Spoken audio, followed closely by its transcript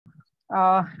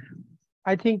Uh,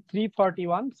 I think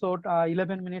 3:41. So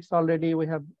 11 minutes already we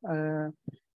have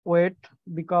wait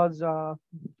because of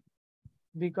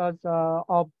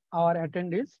our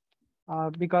attendees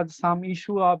because some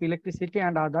issue of electricity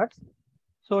and others.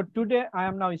 So today I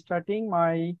am now starting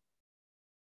my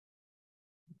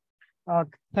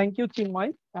thank you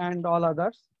Chinmay and all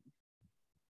others.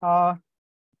 Uh,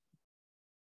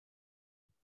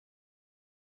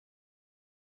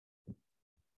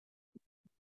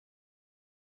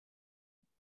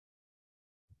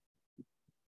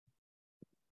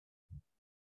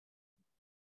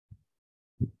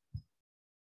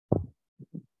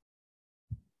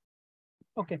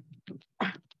 okay.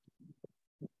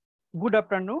 Good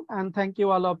afternoon and thank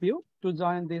you all of you to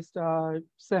join this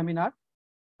seminar.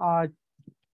 Uh,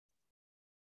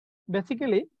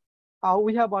 Basically,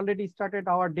 we have already started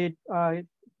our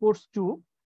course 2,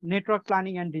 network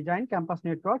planning and design, campus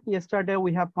network. Yesterday,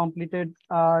 we have completed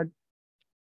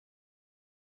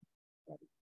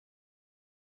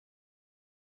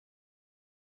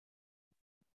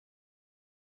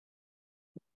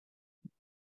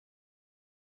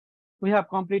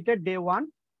day 1.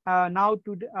 Now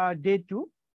to day 2.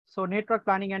 So network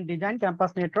planning and design,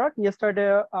 campus network.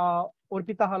 Yesterday,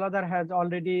 Urpita Haladar has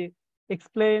already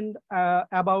explained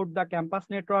about the campus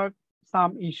network,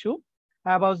 some issue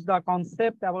about the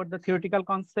concept, about the theoretical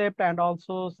concept, and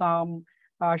also some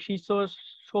she shows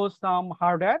some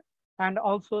hardware and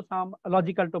also some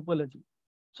logical topology.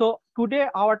 So today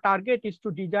our target is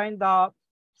to design the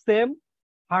same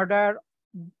hardware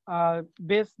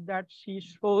base that she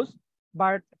shows,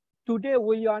 but today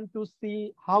we want to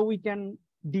see how we can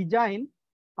design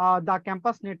the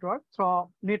campus network through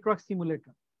network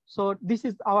simulator. So this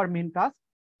is our main task.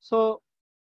 So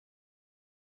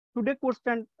today course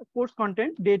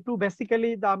content, day 2,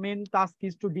 basically the main task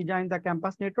is to design the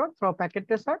campus network through packet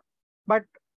tracer. But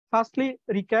firstly,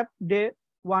 recap day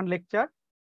 1 lecture.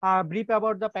 Brief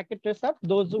about the packet tracer.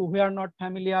 Those who are not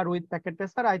familiar with packet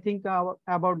tracer, I think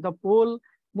about the poll,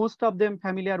 most of them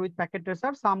familiar with packet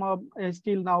tracer. Some are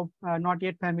still now not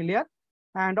yet familiar,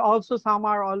 and also some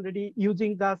are already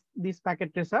using this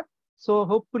packet tracer. So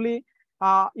hopefully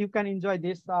you can enjoy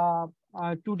this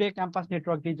today campus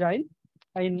network design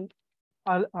in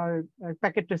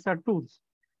packet tracer tools.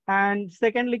 And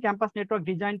secondly, campus network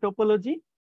design topology.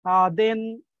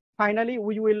 Then finally,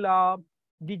 we will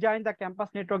design the campus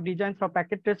network design for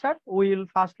packet tracer. We will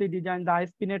firstly design the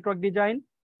ISP network design,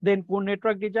 then core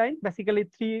network design. Basically,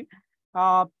 three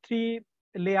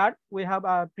layer. We have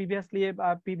previously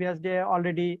previous day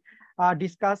already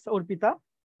discussed Urpita.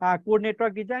 Core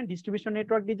network design, distribution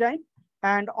network design,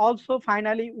 and also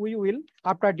finally we will,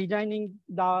 after designing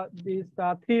these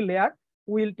 3 layer,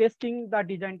 we will testing the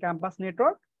design campus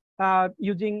network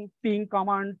using ping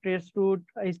command, traceroute,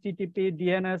 HTTP,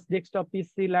 DNS, desktop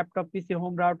PC, laptop PC,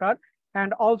 home router,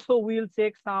 and also we'll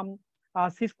check some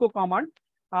Cisco command.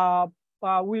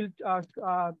 We'll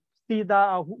see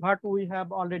what we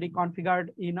have already configured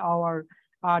in our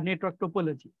network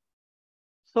topology.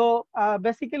 So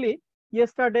basically,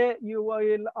 yesterday you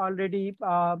will already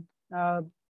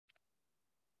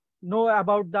know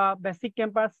about the basic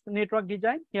campus network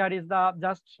design. Here is the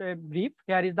just a brief.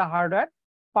 Here is the hardware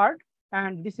part,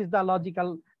 and this is the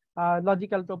logical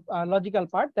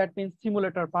part. That means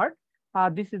simulator part.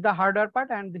 This is the hardware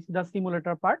part, and this is the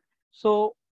simulator part.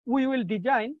 So we will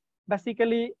design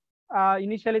basically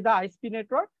initially the ISP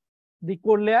network, the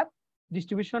core layer,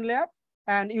 distribution layer,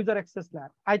 and user access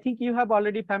layer. I think you have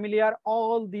already familiar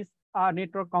all these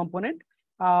network component.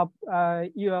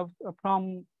 You have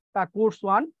from course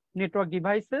 1, network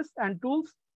devices and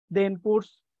tools, then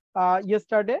course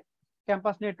yesterday,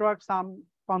 campus network, some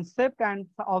concept and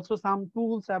also some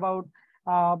tools about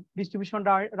distribution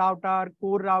router,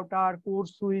 core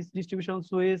switch, distribution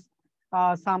switch,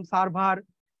 some server,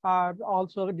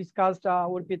 also discussed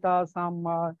Urpita,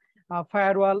 some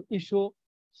firewall issue.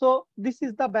 So this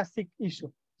is the basic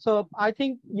issue. So I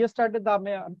think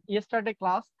yesterday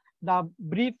class, the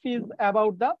brief is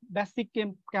about the basic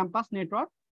campus network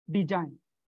design.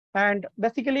 And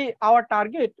basically our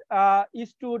target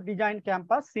is to design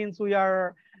campus, since we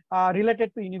are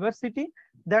related to university.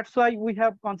 That's why we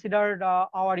have considered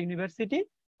our university.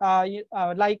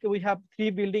 Like we have 3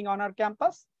 buildings on our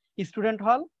campus, student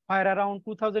hall, where around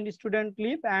 2,000 students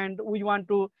live, and we want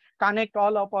to connect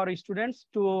all of our students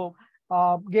to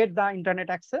get the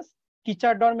internet access.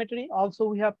 Teacher dormitory, also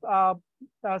we have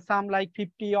some like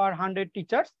 50 or 100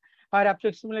 teachers, or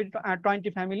approximately 20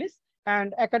 families.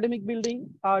 And academic building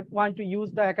want to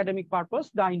use the academic purpose,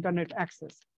 the internet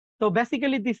access. So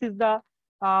basically this is the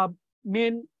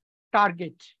main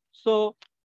target. So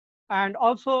And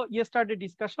also yesterday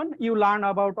discussion, you learn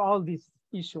about all these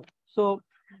issues. So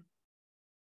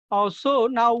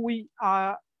now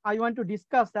I want to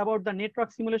discuss about the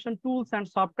network simulation tools and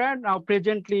software now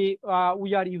presently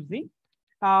we are using.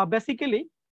 Basically,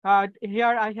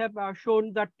 here I have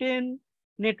shown the 10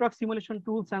 network simulation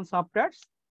tools and softwares.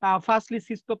 Firstly,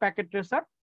 Cisco Packet Tracer,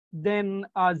 then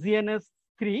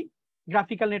GNS3,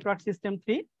 Graphical Network System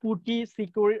 3, PuTTY,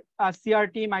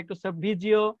 CRT, Microsoft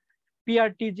Visio,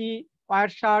 PRTG,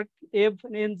 Wireshark,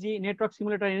 FNG, Network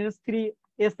Simulator NS3,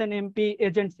 SNMP,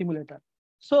 Agent Simulator.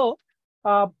 So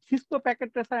Cisco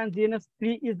Packet Tracer and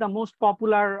GNS3 is the most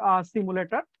popular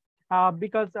simulator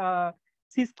because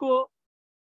Cisco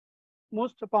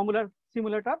most popular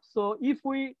simulator. So if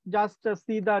we just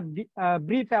see the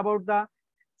brief about the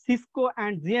Cisco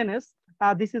and GNS,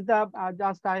 this is the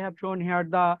just I have shown here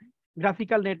the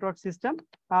graphical network system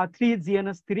 3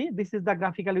 GNS3. This is the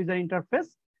graphical user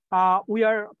interface. We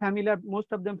are familiar,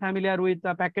 most of them familiar with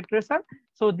Packet Tracer.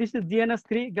 So this is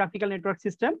GNS3 graphical network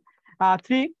system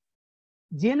 3.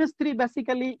 GNS3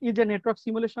 basically is a network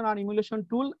simulation or emulation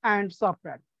tool and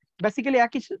software. Basically,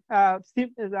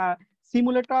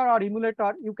 simulator or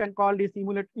emulator, you can call this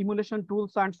emulation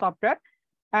tools and software.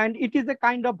 And it is a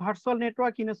kind of virtual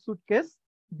network in a suitcase.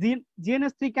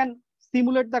 GNS3 can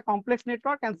simulate the complex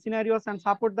network and scenarios and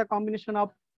support the combination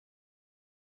of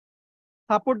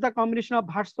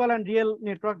virtual and real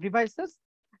network devices.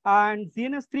 And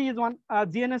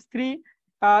GNS3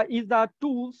 is the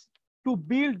tools to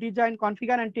build, design,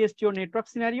 configure, and test your network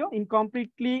scenario in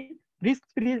completely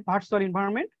risk-free virtual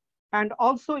environment. And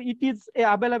also it is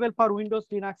available for Windows,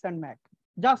 Linux, and Mac.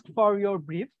 Just for your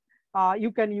brief,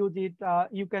 you can use it.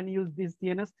 You can use this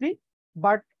GNS3.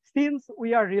 But since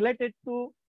we are related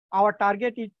to our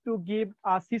target is to give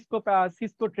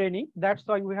Cisco training, that's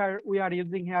why we are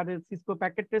using here the Cisco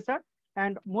Packet Tracer.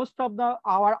 And most of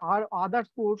our other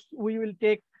course we will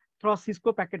take through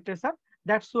Cisco Packet Tracer.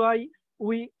 That's why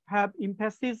we have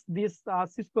emphasis this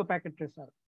Cisco Packet Tracer.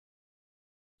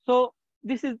 So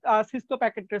this is Cisco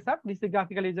Packet Tracer. This is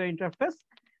graphical user interface.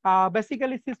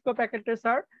 Basically, Cisco Packet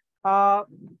Tracer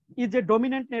is a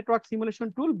dominant network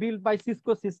simulation tool built by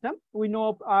Cisco System. We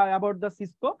know about the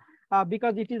Cisco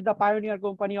because it is the pioneer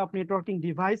company of networking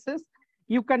devices.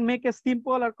 You can make a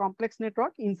simple or complex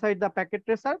network inside the Packet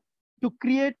Tracer to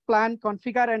create, plan,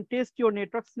 configure, and test your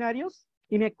network scenarios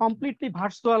in a completely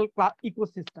virtual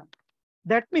ecosystem.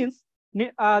 That means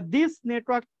this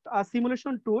network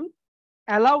simulation tool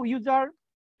allow user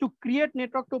to create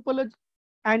network topology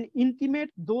and intimate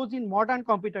those in modern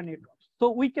computer networks. So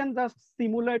we can just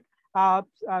simulate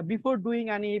before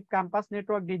doing any campus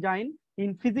network design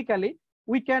in physically,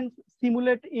 we can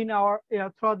simulate in our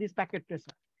through this Packet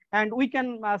Tracer, and we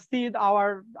can see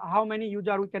how many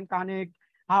user we can connect,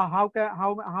 how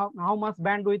much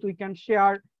bandwidth we can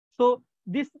share. So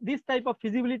this type of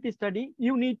feasibility study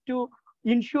you need to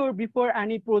ensure before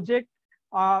any project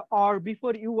or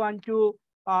before you want to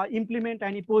implement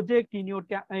any project in your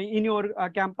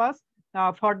campus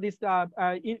for this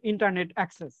internet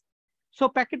access. So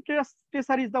Packet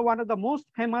Tracer is one of the most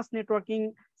famous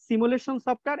networking simulation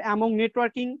software among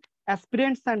networking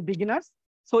aspirants and beginners.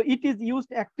 So it is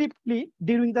used actively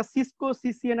during the Cisco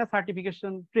CCNA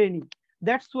certification training.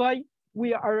 That's why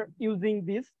we are using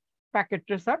this Packet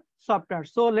Tracer software.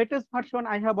 So latest version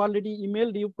I have already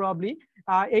emailed you, probably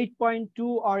 8.2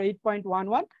 or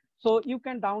 8.11. So you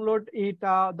can download it,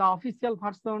 the official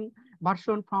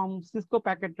version from Cisco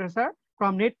Packet Tracer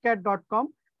from netcat.com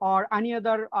or any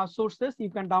other sources. You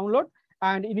can download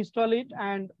and install it,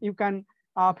 and you can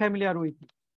familiar with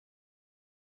it.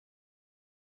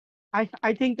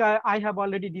 I think I have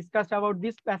already discussed about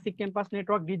this basic campus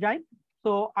network design.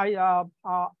 So I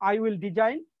will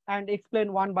design and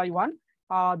explain one by one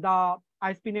the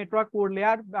ISP network core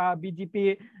layer,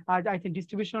 BGP, I think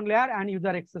distribution layer, and user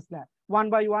access layer. One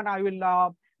by one, I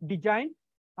will design,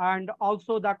 and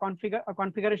also the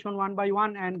configuration one by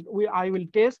one, and I will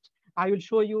test. I will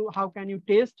show you how can you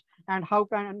test and how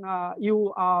can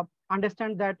you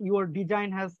understand that your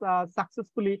design has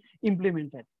successfully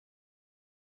implemented.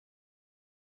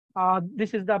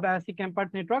 This is the basic campus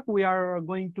network. We are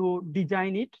going to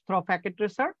design it through Packet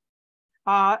Tracer.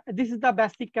 This is the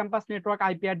basic campus network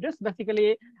IP address.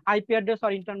 Basically, IP address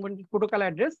or internet protocol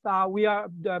address. We are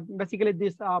basically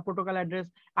this protocol address,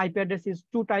 IP address is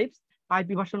two types: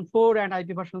 IP version 4 and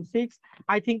IP version 6.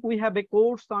 I think we have a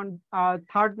course on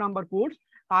third number course,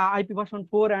 IP version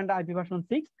 4 and IP version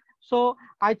 6. So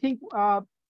I think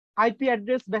IP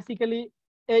address basically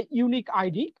a unique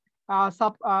ID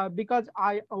because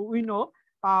we know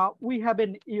we have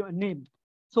a name.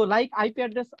 So like IP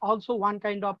address also one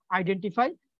kind of identify.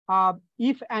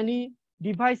 if any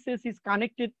devices is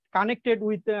connected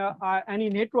with any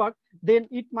network, then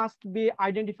it must be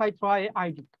identified through a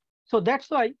ID. So that's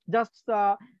why just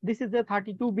this is a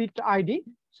 32-bit ID.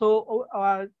 So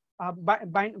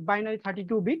binary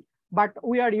 32-bit, but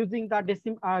we are using the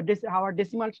our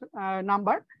decimal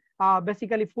number.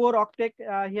 Basically 4 octet.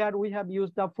 Here we have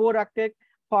used the 4 octet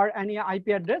for any IP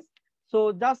address.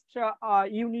 So just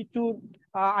you need to,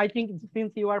 I think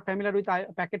since you are familiar with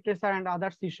packet tracer and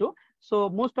others issue, so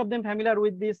most of them familiar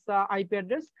with this IP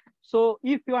address. So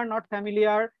if you are not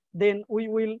familiar, then we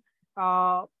will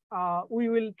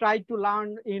try to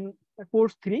learn in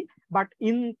course 3. But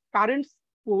in current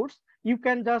course, you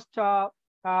can just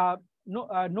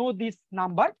know this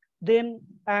number, then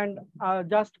and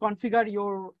just configure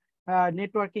your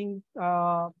networking.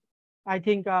 I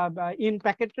think in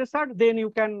packet tracer, then you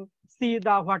can see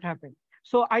the what happened.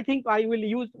 So I think I will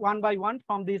use one by one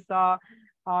from this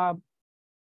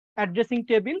addressing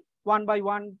table one by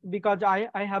one, because I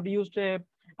have used a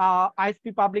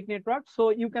ISP public network. So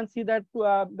you can see that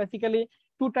basically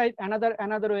two types.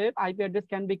 Another way IP address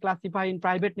can be classified in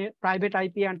private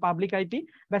IP and public IP.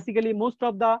 Basically, most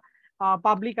of the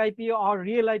public IP or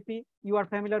real IP, you are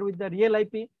familiar with the real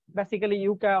IP. Basically,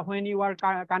 you can, when you are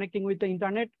connecting with the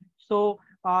internet, so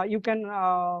you can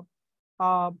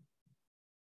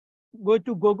go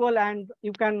to Google and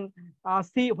you can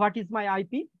see what is my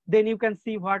IP. Then you can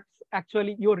see what's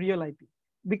actually your real IP.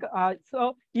 Because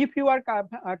so if you are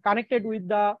connected with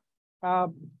the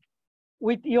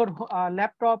with your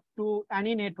laptop to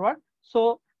any network,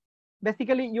 so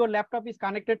basically your laptop is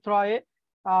connected through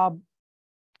a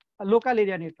local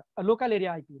area network, a local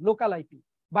area IP, local IP.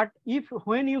 But if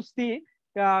when you see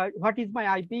what is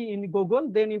my IP in Google,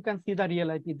 then you can see the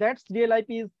real IP. That's real IP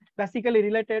is basically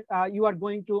related. You are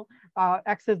going to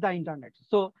access the internet.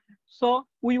 So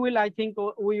we will, I think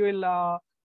we will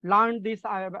learn this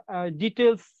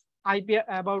details IP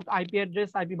about IP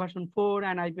address, IP version 4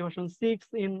 and IP version 6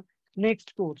 in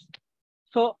next course.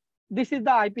 So this is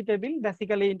the IP table,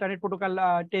 basically internet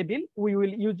protocol table. We will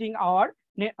using our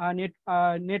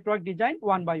network design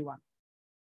one by one.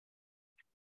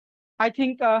 I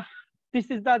think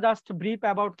this is the just brief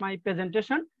about my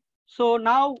presentation. So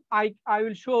now I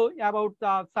will show about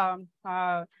some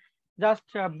just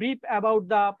brief about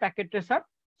the packet tracer.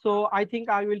 So I think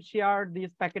I will share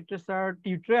this packet tracer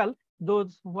tutorial.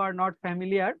 Those who are not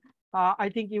familiar, I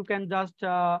think you can just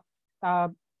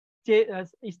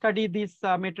study this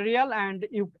material and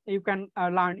you can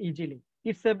learn easily.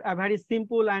 It's a very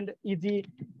simple and easy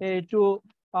to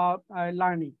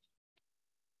learn it.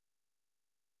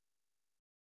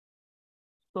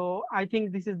 So I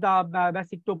think this is the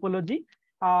basic topology.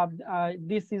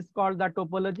 This is called the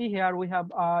topology. Here we have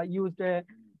used a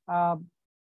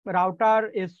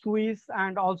router, a switch,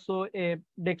 and also a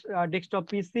desktop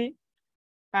PC.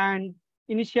 And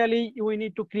initially, we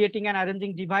need to creating and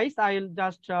arranging device. I'll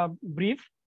just brief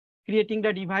creating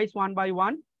the device one by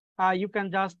one. You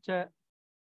can just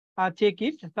check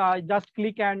it. So just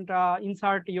click and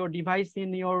insert your device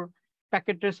in your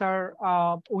packet tracer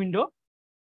window.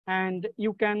 And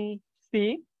you can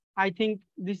see, I think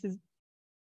this is,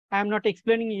 I'm not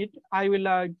explaining it. I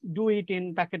will do it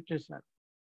in packet tracer.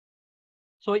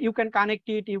 So you can connect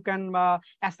it, you can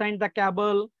assign the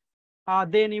cable,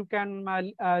 then you can,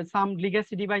 some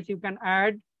legacy device you can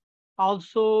add.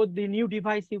 Also the new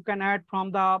device you can add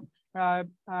from the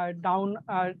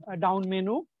down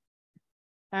menu.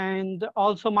 And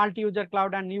also multi-user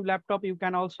cloud and new laptop you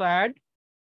can also add.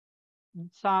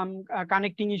 Some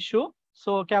connecting issue.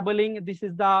 So cabling, this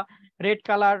is the red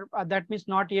color, that means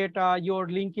not yet your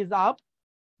link is up.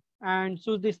 And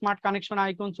choose the smart connection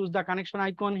icon, choose the connection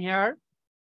icon here.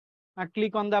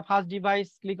 Click on the first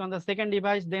device, click on the second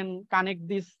device, then connect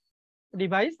this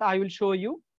device. I will show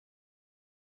you.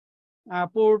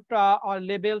 Port or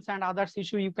labels and others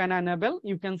issue you can enable.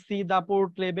 You can see the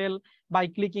port label by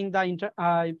clicking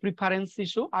the preference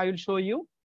issue. I will show you.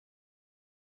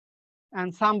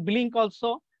 And some blink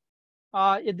also.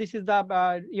 This is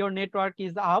the your network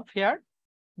is up here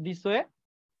this way.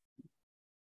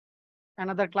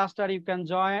 Another cluster you can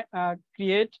join,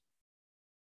 create.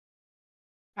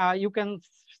 You can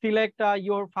select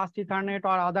your fast Ethernet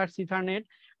or other Ethernet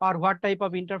or what type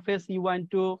of interface you want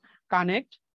to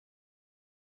connect.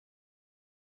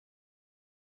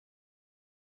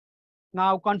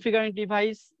 Now configuring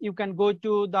device, you can go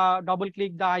to the double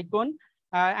click the icon.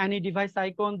 Any device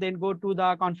icon, then go to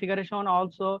the configuration.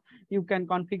 Also, you can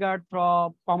configure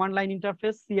through command line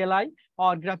interface, CLI,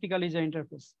 or graphical user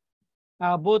interface.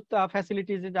 Both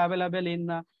facilities is available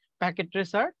in packet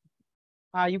tracer.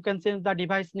 You can change the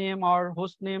device name or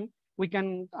host name we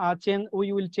can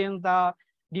we will change the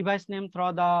device name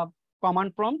through the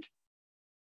command prompt,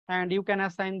 and you can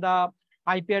assign the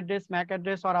IP address, MAC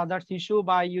address, or others issue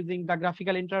by using the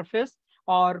graphical interface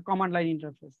or command line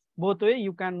interface. Both way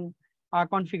you can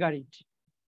configure it.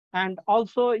 And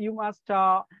also you must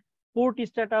port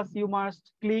status, you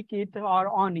must click it or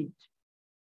on it.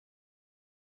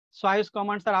 So iOS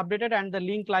commands are updated and the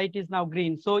link light is now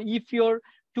green. So if your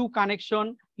two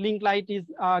connection link light is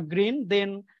green,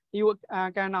 then you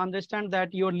can understand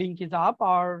that your link is up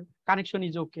or connection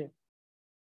is okay.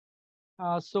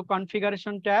 So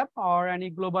configuration tab or any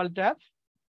global tab.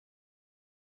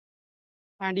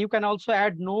 And you can also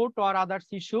add note or others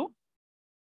issue.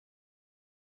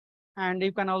 And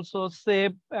you can also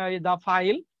save the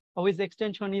file whose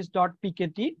extension is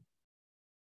 .pkt.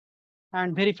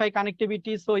 And verify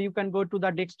connectivity. So you can go to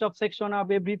the desktop section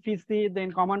of every PC,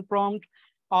 then command prompt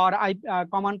or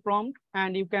command prompt,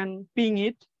 and you can ping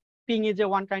it. Ping is a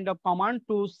one kind of command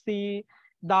to see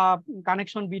the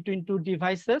connection between two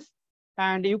devices.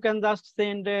 And you can just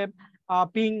send a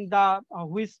ping the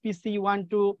which PC you want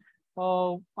to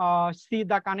see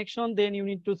the connection. Then you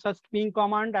need to search ping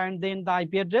command and then the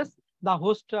IP address, the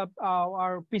host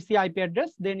or PC IP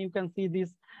address. Then you can see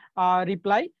this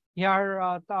reply.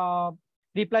 Here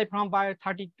reply from by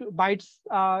 32 bytes,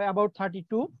 about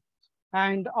 32,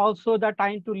 and also the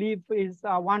time to leave is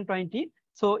 120.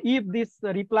 So if this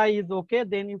reply is okay,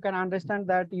 then you can understand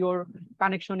that your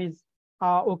connection is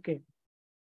okay.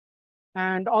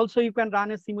 And also you can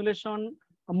run a simulation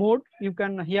mode. You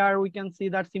can here we can see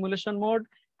that simulation mode,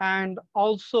 and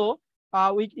also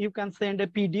you can send a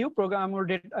PDU,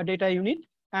 programmable data unit,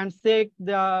 and check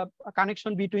the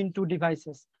connection between two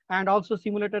devices. And also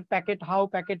simulated packet, how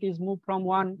packet is moved from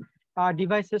one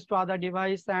devices to other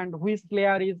device, and which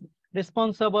layer is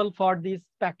responsible for this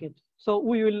packet. So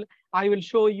I will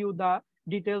show you the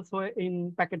details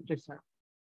in packet tracer.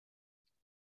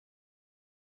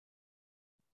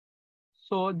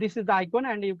 So this is the icon,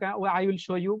 and you can I will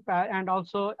show you, and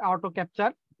also auto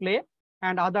capture play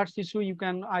and others issue. You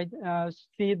can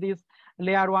see this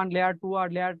layer 1, layer 2, or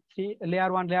layer 3,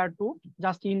 layer 1, layer 2,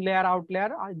 just in layer, out layer.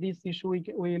 This issue we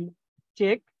will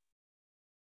check.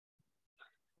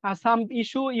 Some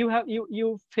issue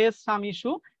you face some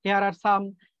issue. Here are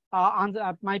some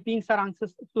my pings are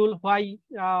unsuccessful. Why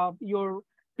your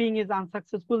ping is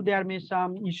unsuccessful? There may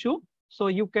some issue. So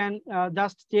you can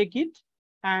just check it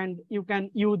and you can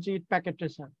use it packet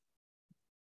tracer.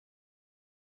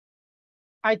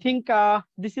 I think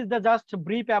this is the just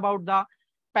brief about the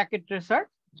packet tracer.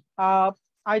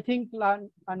 I think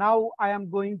now I am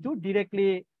going to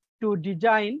directly to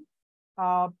design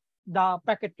the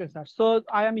packet tracer. So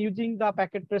I am using the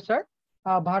packet tracer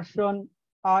version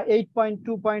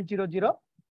 8.2.00.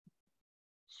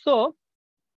 So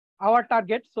our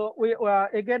target. So we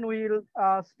again we will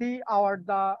see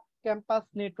the campus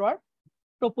network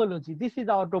topology. This is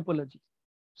our topology.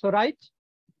 So right.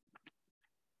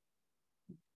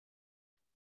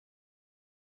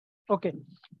 Okay.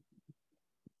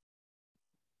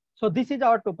 So this is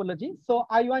our topology. So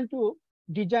I want to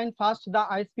design first the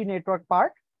ISP network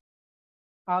part.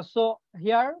 So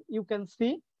here you can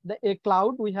see a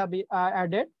cloud we have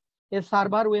added, a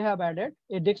server we have added,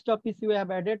 a desktop PC we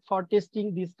have added for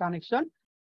testing this connection,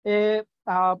 a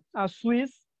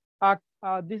switch.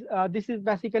 This is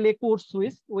basically a core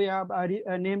switch. We have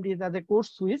named it as a core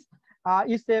switch.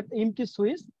 It's an empty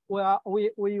switch. We have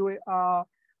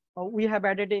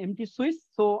added an empty switch.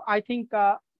 So I think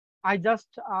I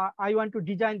want to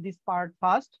design this part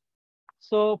first.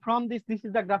 So from this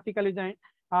is the graphical design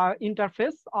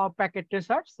interface of packet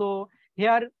tracer. So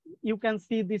here you can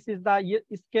see this is the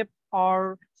escape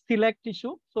or select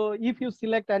issue. So if you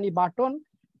select any button,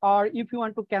 or if you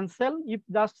want to cancel, if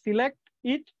just select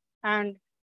it and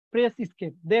press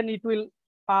escape, then it will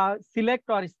select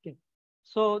or escape.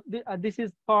 So this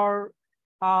is for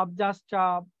just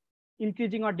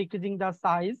increasing or decreasing the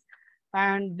size.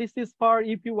 And this is for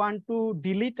if you want to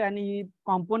delete any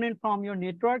component from your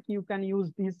network, you can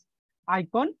use this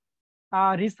icon,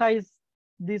 resize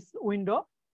this window,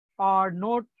 or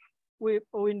note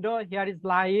window. Here is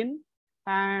line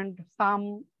and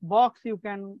some box you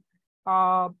can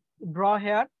draw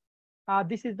here.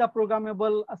 This is the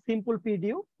programmable simple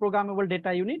PDU, programmable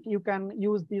data unit. You can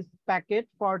use this packet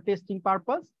for testing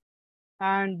purpose.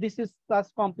 And this is plus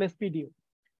complex PDU.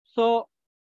 So,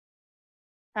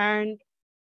 and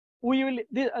we will,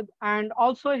 and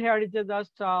also here is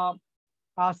just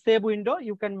save window.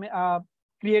 You can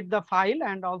create the file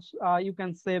and also you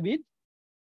can save it.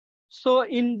 So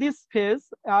in this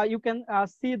phase, you can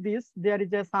see this, there is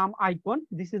some icon.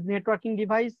 This is networking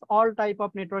device, all type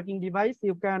of networking device.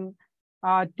 You can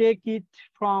take it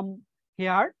from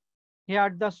here.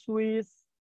 Here the switch,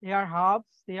 here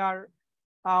hubs, here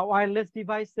wireless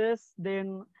devices,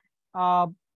 then uh,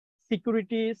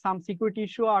 security, some security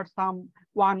issue or some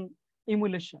one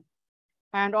emulation,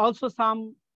 and also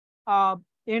some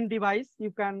end device.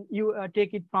 You can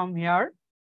take it from here.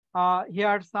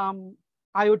 Here some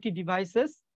IoT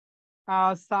devices,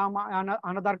 some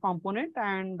another component,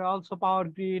 and also power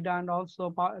grid, and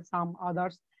also some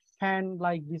others fan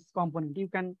like this component. You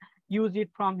can use it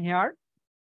from here.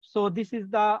 So this is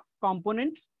the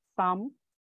component, some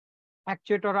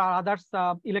actuator or others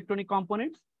electronic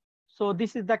components. So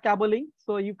this is the cabling.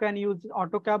 So you can use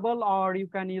auto cable, or you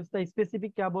can use the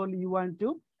specific cable you want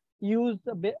to use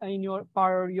in your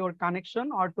for your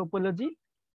connection or topology.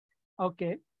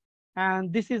 Okay,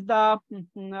 and this is the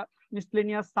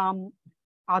miscellaneous some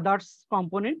others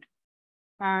component,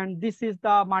 and this is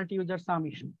the multi-user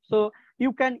submission. So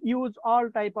you can use all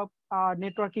type of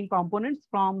networking components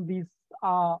from this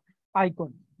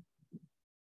icon.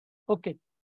 Okay,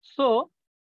 so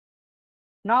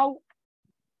now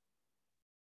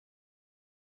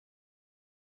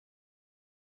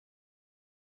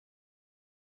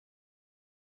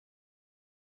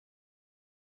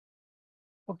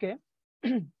okay.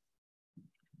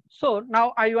 So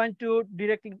now I want to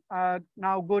directly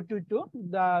now go to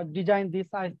the design this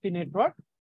ISP network.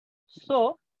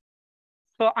 So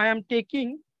I am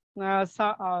taking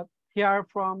here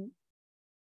from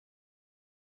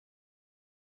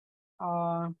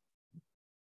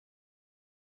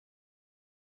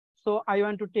so I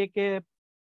want to take a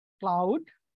cloud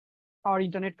or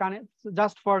internet connect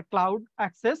just for cloud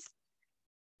access,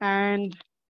 and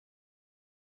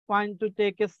want to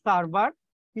take a server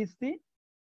PC,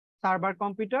 server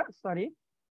computer, sorry.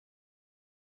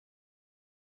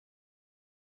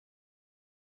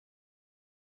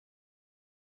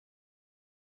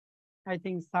 I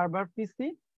think server PC,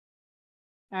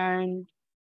 and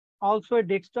also a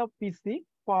desktop PC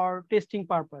for testing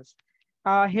purpose.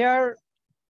 Here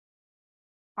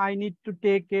I need to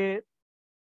take a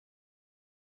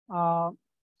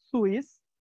switch.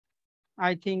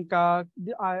 I think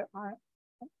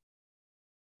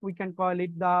we can call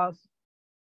it the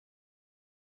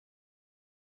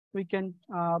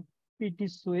PT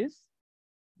switch.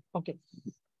 Okay.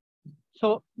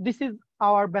 So this is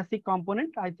our basic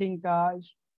component. I think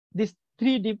this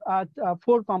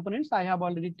four components I have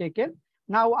already taken.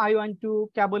 Now I want to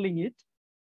cabling it.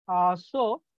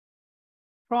 So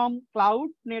from cloud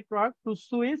network to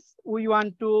switch, we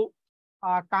want to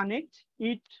connect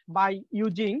it by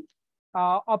using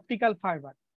optical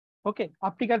fiber. Okay,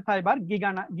 optical fiber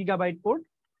gigabyte port.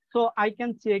 So I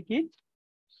can check it.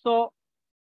 So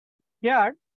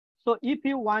here, so if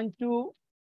you want to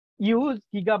use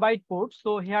gigabyte port,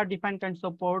 so here different kinds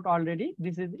of port already.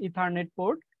 This is Ethernet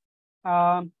port.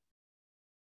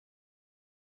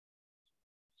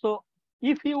 So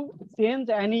if you change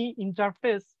any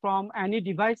interface from any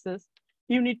devices,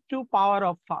 you need to power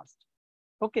off first.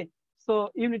 Okay, so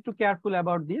you need to careful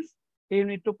about this. You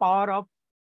need to power off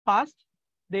first,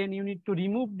 then you need to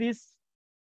remove this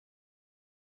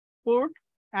port,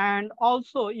 and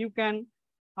also you can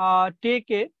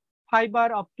take a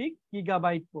fiber optic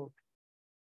gigabyte port.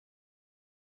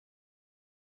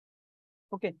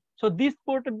 Okay, so this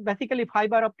port basically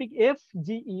fiber optic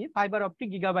FGE, fiber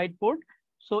optic gigabyte port.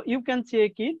 So you can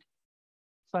check it.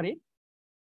 Sorry,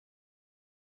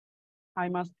 I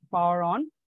must power on.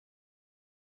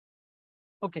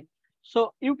 Okay,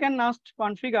 so you can just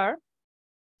configure.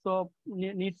 So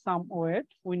need some wait.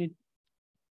 We need.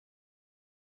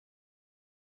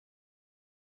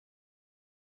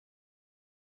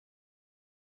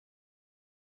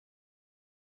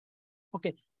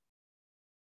 Okay.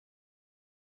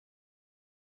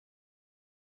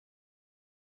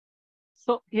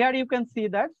 So here you can see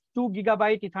that 2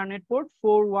 gigabyte Ethernet port,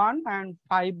 4.1 and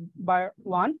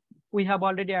 5x1 we have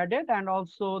already added, and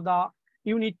also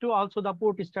you need to also the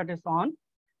port status on.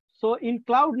 So in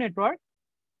cloud network,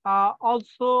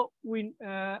 also we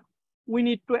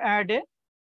need to add a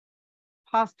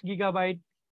fast gigabyte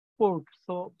port.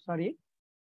 So sorry.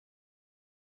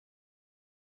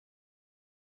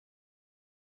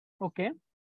 Okay.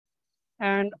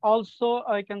 And also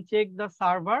I can check the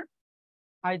server.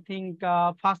 I think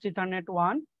fast Ethernet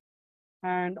 1,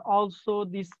 and also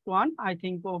this one, I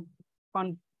think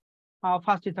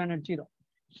fast Ethernet 0.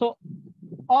 So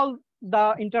all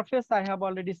the interface I have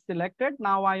already selected.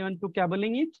 Now I want to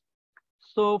cabling it.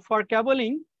 So for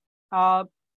cabling,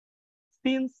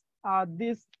 since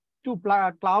this to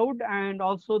cloud and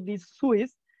also this switch,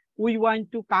 we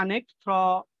want to connect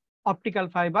through optical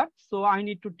fiber. So I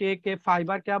need to take a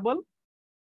fiber cable.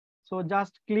 So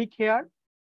just click here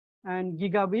and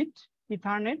gigabit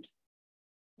Ethernet,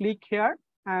 click here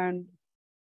and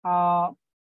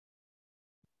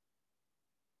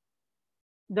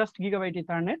just gigabit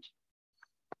Ethernet.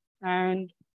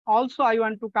 And also I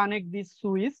want to connect this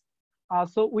switch.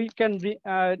 So we can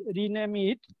rename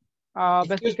it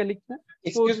basically.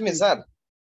 Excuse me, sir.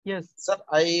 Yes. Sir,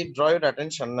 I draw your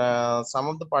attention. Some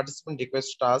of the participants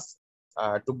request us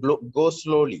to go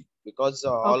slowly because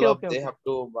all of they have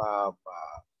to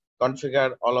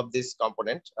configure all of these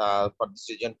components. For this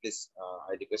region, please,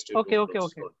 I request you to go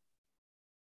slowly.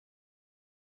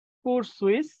 Core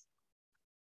switch.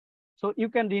 So you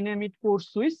can rename it core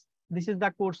switch. This is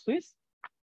the core switch.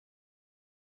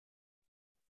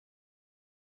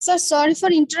 Sir, sorry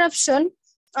for interruption.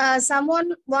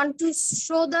 Someone want to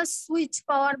show the switch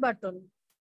power button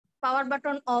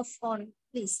off on,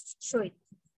 please show it.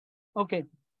 Okay.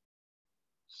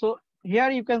 So here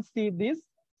you can see this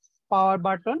power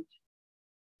button.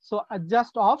 So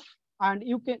adjust off, and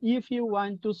you can, if you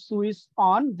want to switch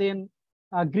on, then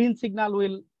green signal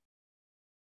will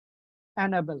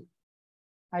enable.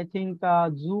 I think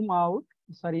zoom out,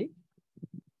 sorry,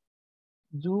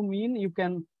 zoom in, you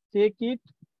can take it,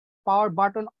 power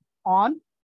button on,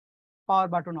 power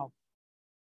button off.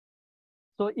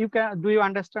 So you can, do you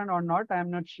understand or not? I am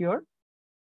not sure.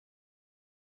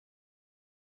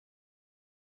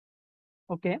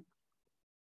 Okay.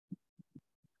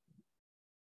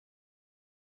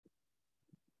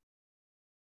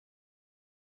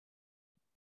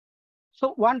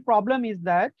 So one problem is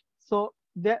that, so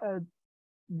the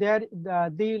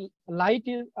light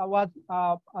was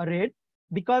red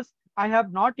because I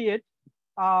have not yet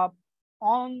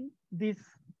on this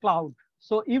cloud.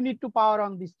 So you need to power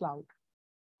on this cloud.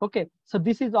 Okay, so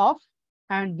this is off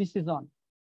and this is on.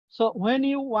 So when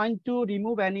you want to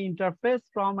remove any interface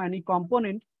from any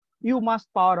component, you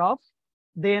must power off,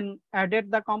 then edit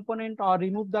the component or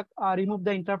remove the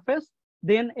interface,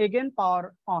 then again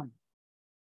power on.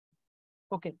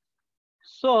 Okay,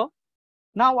 so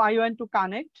now I want to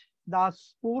connect the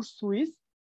port switch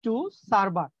to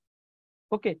server.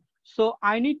 Okay, so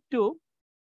I need to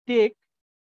take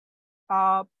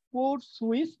port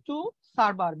switch to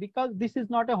server because this is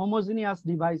not a homogeneous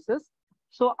devices.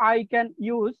 So I can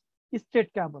use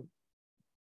straight cable.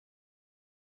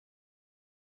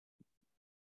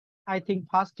 I think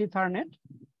fast Ethernet.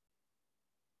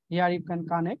 Here you can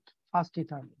connect fast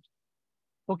Ethernet.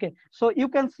 Okay, so you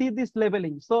can see this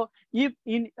labeling. So if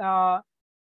in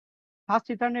fast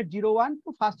Ethernet 01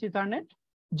 to fast Ethernet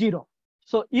 0.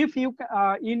 So if you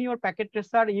in your packet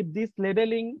tracer, if this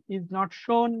labeling is not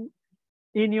shown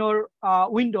in your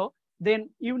window, then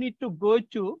you need to go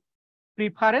to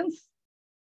preference,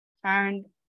 and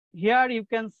here you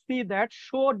can see that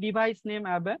show device name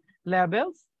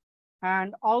labels,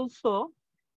 and also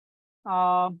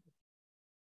I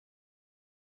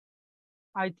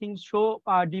think show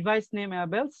device name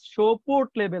labels, show port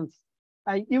labels.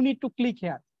 You need to click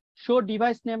here, show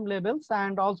device name labels,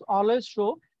 and also always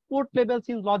show port labels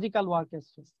in logical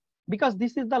workspace, because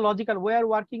this is the logical, we are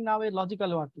working now a logical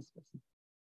workspace.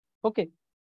 Okay.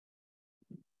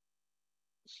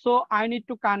 So I need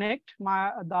to connect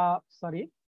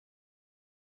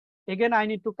again I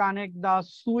need to connect the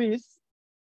switch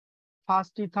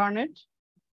fast Ethernet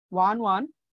 11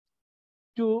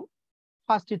 to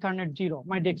fast Ethernet 0,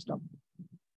 my desktop.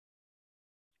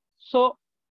 So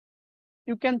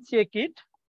you can check it.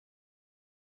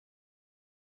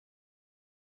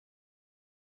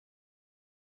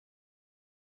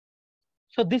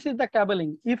 So this is the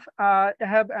cabling. If I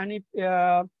have any,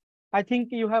 I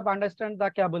think you have understand the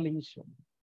cabling issue.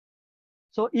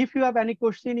 So if you have any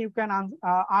question, you can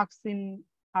ask in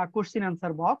a question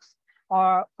answer box,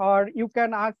 or you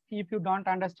can ask if you don't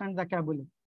understand the cabling.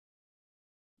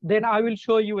 Then I will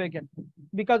show you again,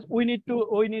 because we need to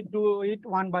do it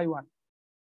one by one.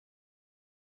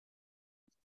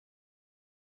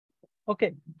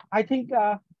 Okay, I think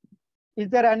is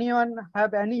there anyone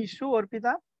have any issue,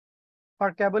 Orpita,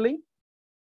 for cabling?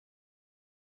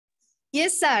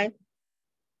 Yes, sir.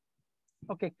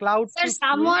 Okay, cloud. Sir,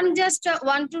 someone just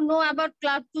want to know about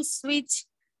cloud to switch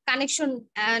connection,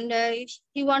 and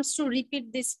he wants to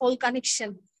repeat this whole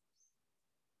connection.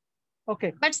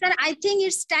 Okay. But sir, I think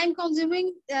it's time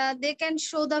consuming. They can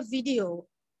show the video.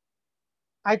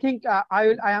 I think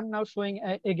I am now showing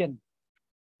again.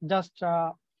 Just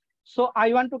so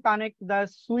I want to connect the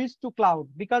switch to cloud,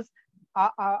 because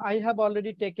I have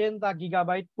already taken the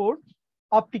gigabit port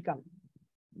optical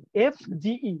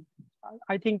FGE.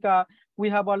 I think we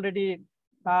have already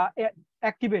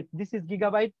activate. This is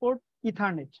gigabit port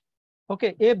Ethernet.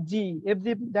 Okay, FGE.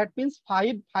 FGE, that means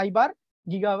fiber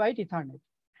gigabyte Ethernet.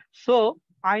 So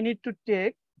I need to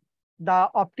take the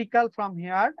optical from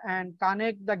here and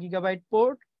connect the gigabyte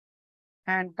port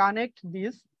and connect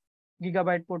this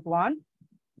gigabyte port 1.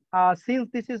 Since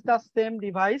this is the same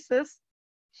devices,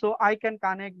 so I can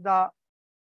connect the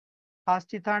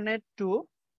fast Ethernet to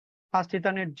fast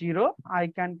Ethernet 0. I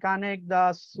can connect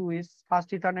the switch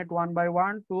fast Ethernet 1 by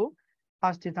 1 to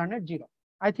fast Ethernet 0.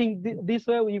 I think this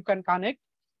way you can connect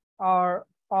or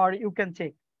you can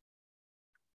check.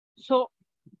 So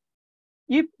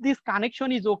if this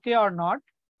connection is okay or not,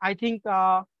 I think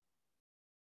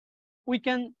we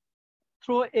can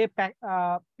throw a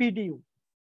PDU.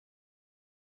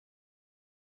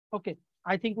 Okay,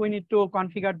 I think we need to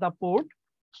configure the port.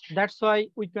 That's why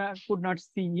we could not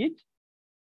see it.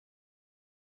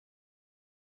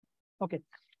 Okay,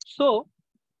 so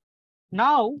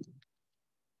now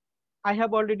I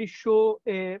have already shown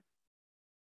a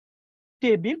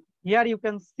table. Here you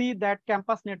can see that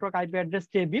campus network IP address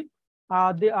table.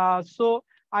 So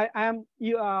I am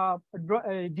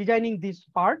designing this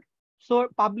part. So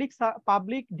public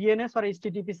DNS or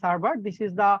HTTP server, this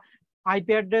is the IP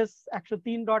address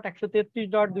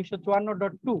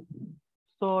 103.133.254.2.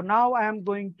 So now I am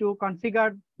going to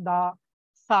configure the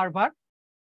server.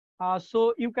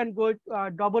 So you can go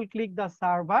double click the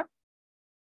server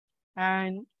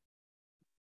and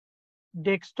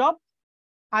desktop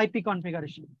IP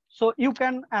configuration. So you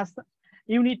can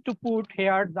you need to put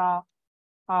here the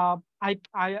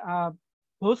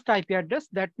host IP address.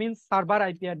 That means server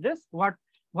IP address. What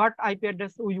IP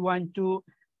address we want to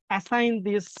assign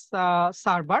this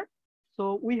server.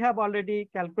 So we have already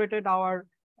calculated our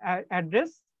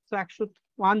address. So actually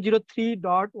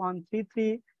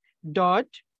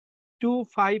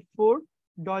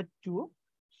 103.133.254.2.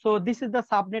 So this is the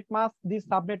subnet mask. This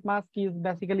subnet mask is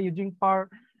basically using for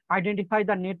identify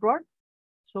the network.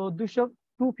 So this is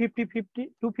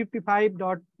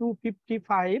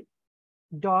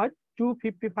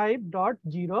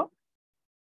 255.255.255.0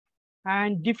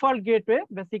 and default gateway.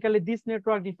 Basically, this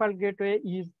network default gateway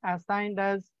is assigned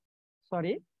as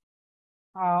 1,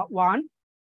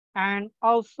 and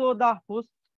also the host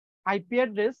IP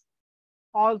address,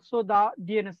 also the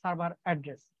DNS server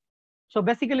address. So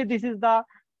basically, this is the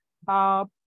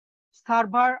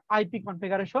server IP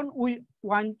configuration.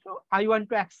 I want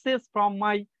to access from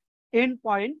my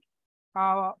endpoint,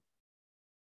 from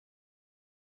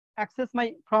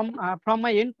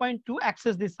my endpoint to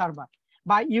access this server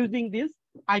by using this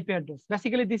IP address.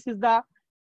 Basically, this is the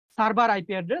server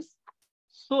IP address.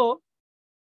 So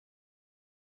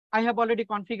I have already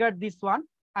configured this one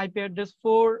IP address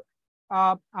for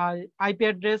IP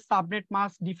address, subnet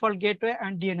mask, default gateway,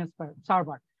 and DNS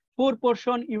server. 4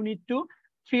 portion you need to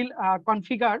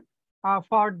configure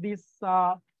for this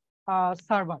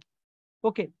server.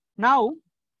 Okay, now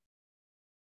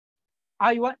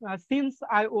I want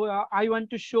I want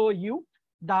to show you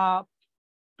the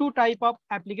 2 type of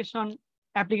application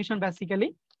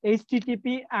basically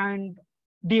HTTP and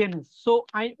DNS. So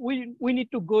we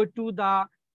need to go to the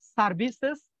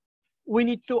services. We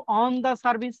need to on the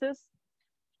services,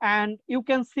 and you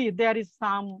can see there is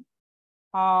some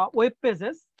web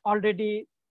pages already.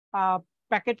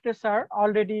 Packet tracer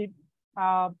already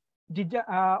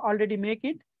already make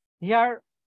it. Here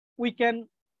we can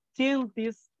change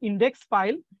this index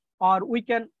file, or we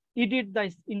can edit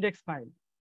this index file.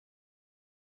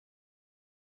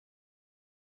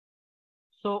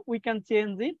 So we can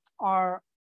change it, or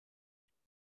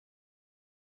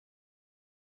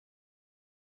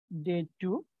day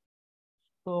 2.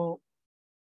 So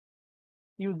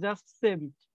you just save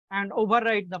it and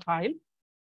overwrite the file.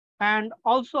 And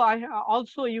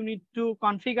also you need to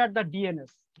configure the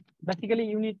DNS. Basically,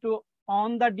 you need to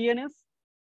on the DNS.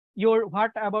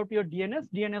 What about your DNS?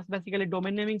 DNS basically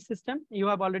domain naming system. You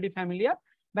have already familiar.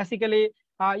 Basically,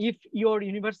 if your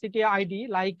university ID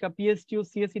like PSTU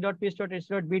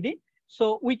csc.ps.h.bd,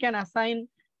 so we can assign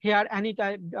here any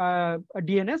type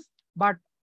DNS. But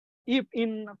if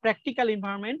in practical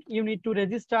environment, you need to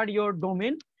register your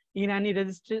domain in any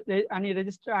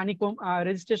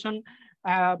registration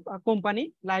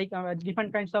company, like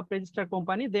different kinds of register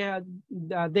company. They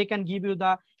can give you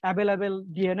the available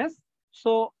DNS.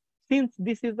 So since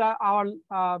this is our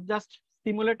just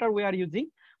simulator we are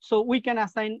using, so we can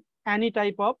assign any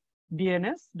type of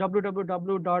DNS,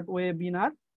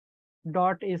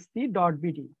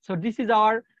 www.webinar.sc.bd. So this is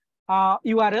our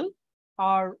URL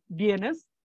or DNS,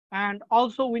 and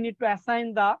also we need to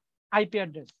assign the IP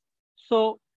address.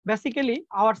 So basically,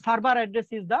 our server address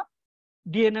is the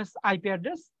DNS IP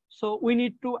address. So we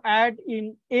need to add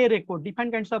in a record,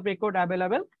 different kinds of record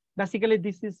available. Basically,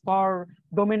 this is for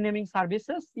domain naming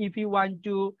services. If you want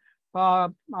to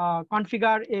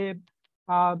configure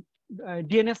a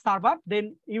DNS server,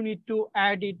 then you need to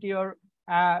add it your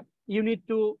you need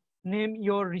to name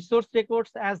your resource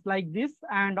records as like this,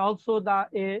 and also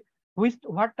the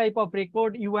what type of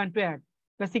record you want to add.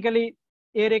 Basically,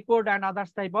 a record and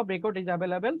others type of record is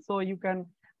available, so you can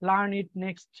learn it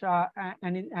next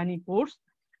any course,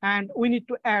 and we need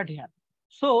to add here.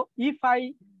 So if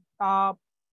I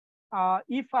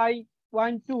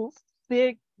want to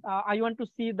say I want to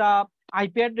see the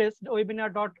IP address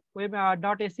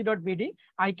webinar.ac.bd,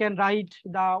 I can write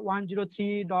the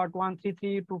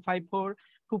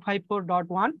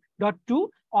 103.133.254.254.1.2,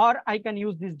 or I can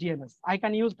use this DNS. I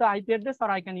can use the IP address, or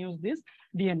I can use this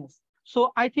DNS.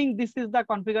 So I think this is the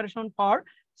configuration for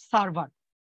server.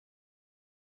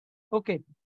 Okay,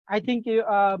 I think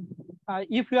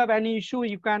if you have any issue,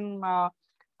 you can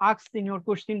ask in your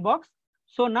question box.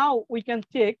 So now we can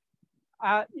check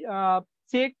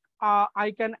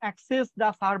I can access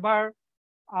the server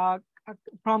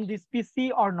from this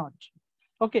PC or not.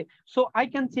 Okay, so I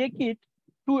can check it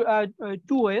two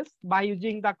ways, by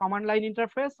using the command line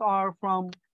interface or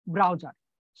from browser.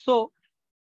 So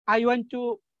I want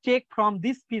to check from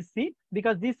this PC,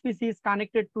 because this PC is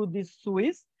connected to this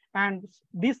switch, and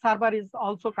this server is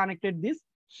also connected this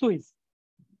switch.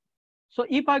 So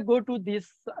if I go to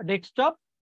this desktop,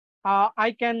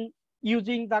 I can,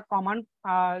 using the command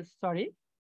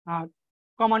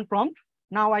command prompt,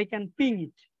 now I can ping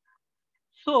it.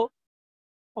 So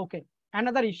okay,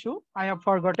 another issue I have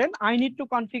forgotten, I need to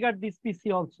configure this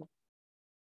PC also.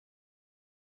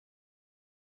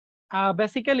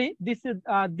 Basically, this is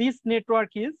this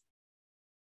network is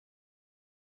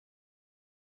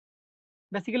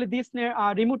basically this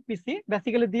remote PC.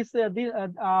 Basically, this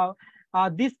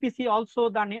PC also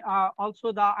the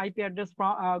IP address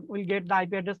from will get the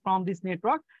IP address from this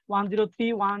network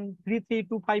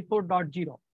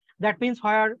 103.133.254.0. That means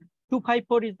where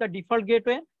 254 is the default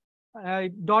gateway.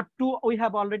 .2 we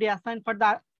have already assigned for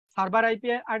the server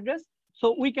IP address,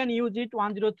 so we can use it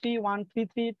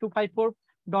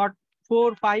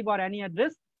 103.133.254.45 or any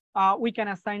address. We can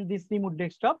assign this remote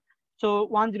desktop. So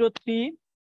 103.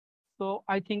 So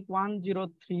I think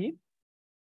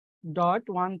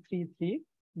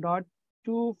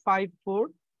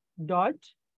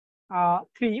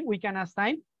 103.133.254.3 we can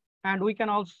assign, and we can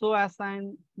also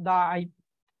assign the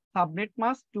subnet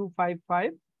mask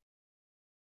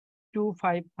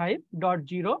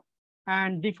 255.255.0,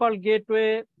 and default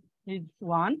gateway is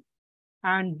 1,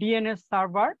 and DNS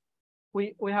server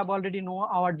we have already know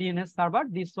our DNS server,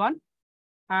 this one.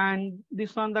 And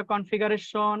this one, the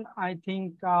configuration, I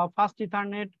think fast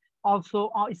Ethernet,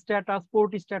 also status,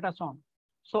 port status on.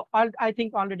 So I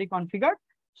think already configured.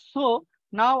 So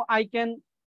now I can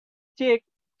check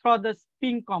for the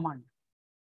ping command.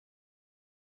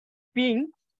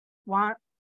 Ping 10,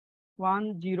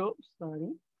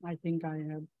 sorry, I think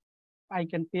I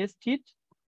can paste it.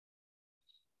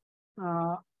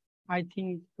 I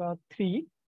think 3,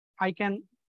 I can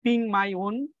ping my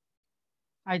own.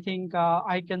 I think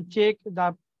I can check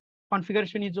the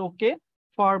configuration is okay.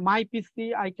 For my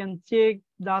PC, I can check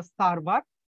the server.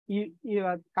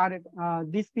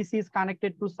 This PC is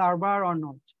connected to server or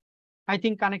not. I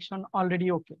think connection already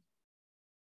okay.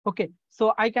 Okay,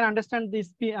 so I can understand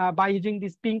this by using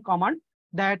this ping command,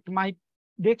 that my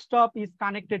desktop is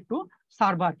connected to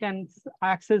server, can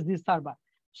access this server.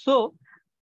 So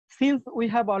since we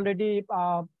have already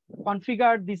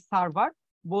configured this server,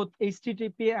 both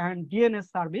HTTP and DNS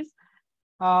service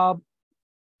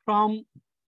from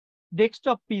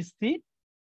desktop PC,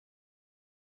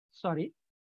 sorry,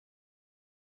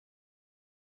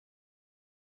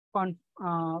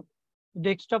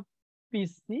 desktop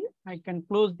PC, I can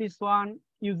close this one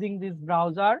using this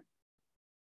browser.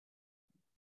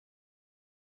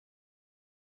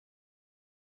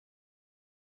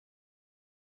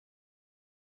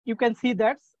 You can see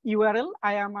that URL.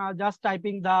 I am just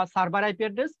typing the server IP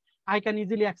address. I can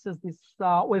easily access this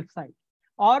website.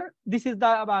 Or this is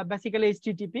the basically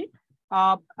HTTP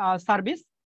service,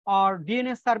 or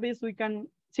DNS service. We can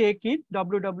check it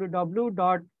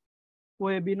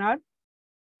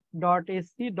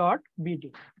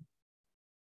www.webinar.ac.bd.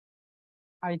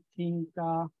 I think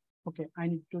okay, I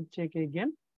need to check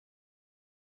again.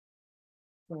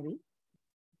 Sorry.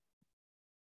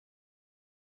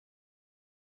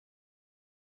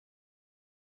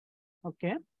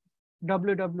 Okay,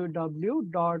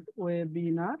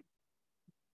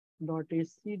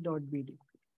 www.webinar.ac.bd.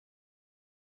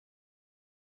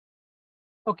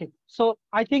 Okay, so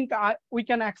I think we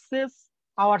can access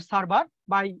our server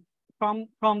from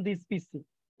this PC.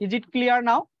 Is it clear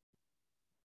now?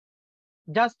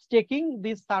 Just checking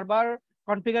this server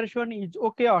configuration is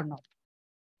okay or not.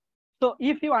 So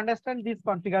if you understand this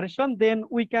configuration, then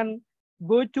we can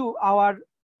go to our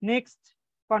next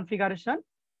configuration.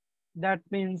 That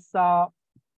means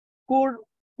core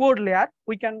layer.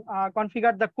 We can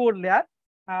configure the core layer.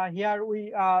 Here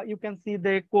you can see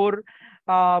the core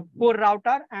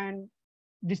router and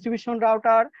distribution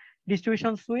router,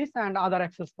 distribution switch, and other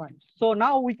access points. So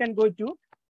now we can go to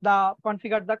the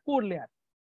configure the core layer.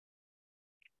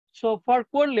 So for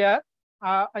core layer,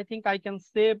 I think I can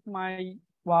save my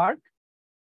work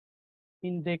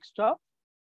in desktop.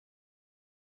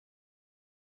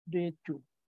 Day 2.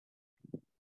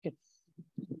 Okay.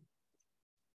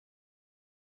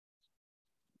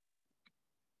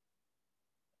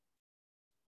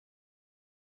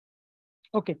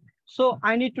 Okay, so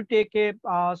I need to take a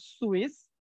switch,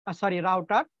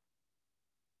 router.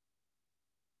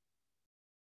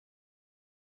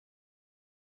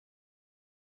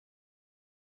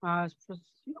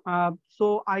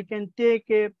 So I can take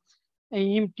a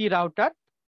empty router.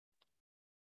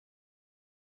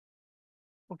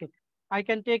 Okay, I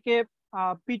can take a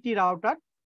PT router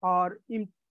or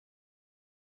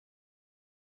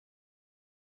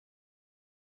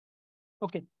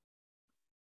okay.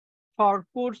 For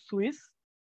core switch,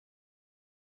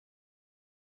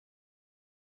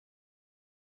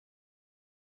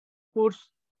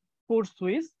 core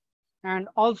switch, and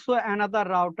also another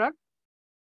router.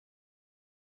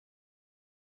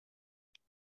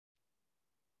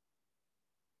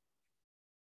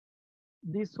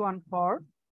 This one for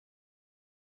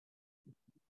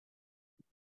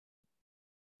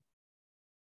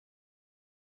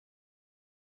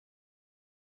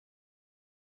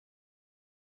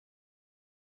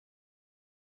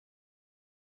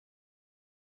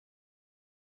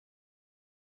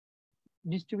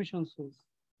distribution switch.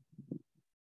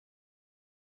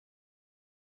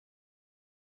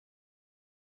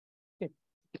 Okay.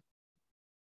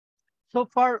 So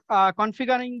for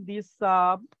configuring this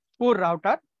core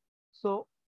router, so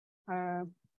okay,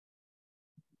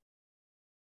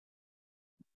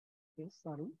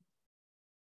 sorry,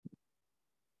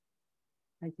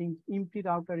 I think empty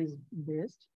router is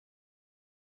best.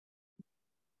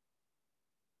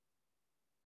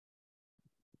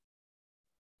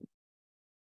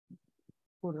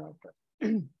 Core router.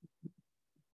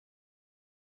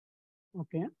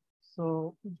 Okay,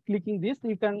 so clicking this,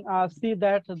 you can see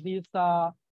that this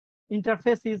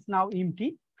interface is now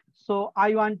empty. So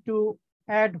I want to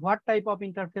add what type of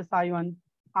interface I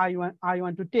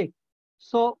want to take.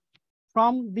 So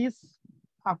from this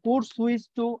core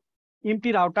switch to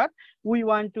empty router, we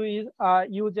want to use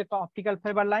a optical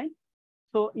fiber line.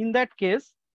 So in that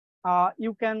case,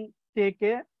 you can take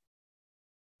a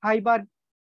fiber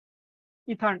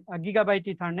Ethernet, gigabit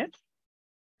Ethernet,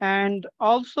 and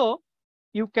also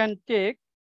you can take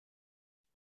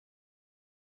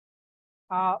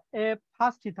a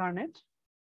fast Ethernet.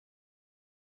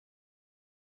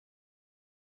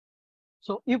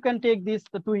 So you can take this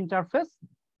the two interface,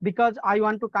 because I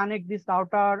want to connect this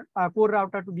router, core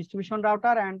router to distribution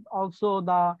router, and also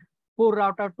the core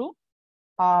router to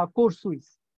core switch.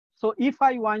 So if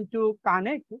I want to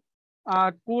connect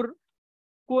core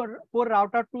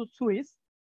router to switch,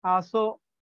 so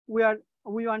we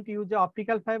want to use the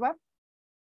optical fiber.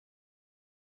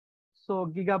 So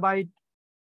gigabit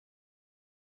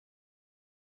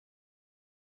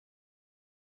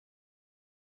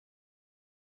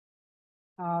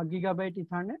gigabit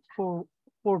Ethernet for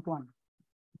port 1.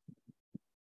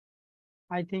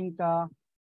 I think okay,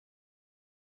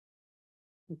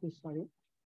 sorry,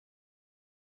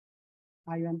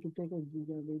 I want to take a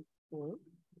gigabit port.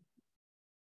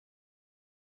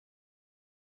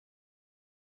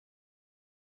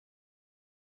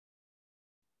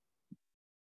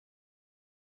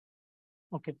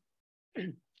 Okay,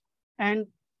 and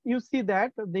you see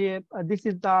that this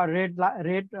is the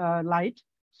red light.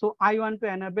 So I want to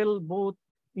enable both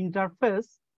interface.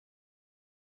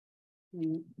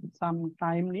 Some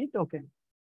time need. Okay,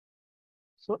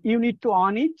 so you need to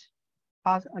on it.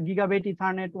 As a gigabit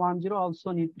Ethernet 10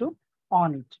 also need to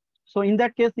on it. So in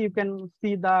that case, you can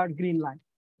see the green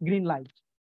light.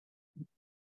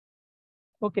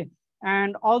 Okay,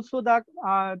 and also the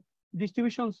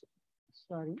distributions.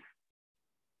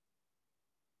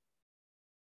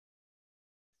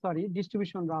 Sorry,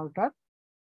 distribution router.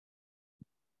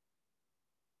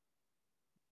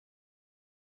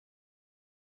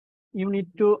 You need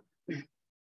to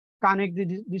connect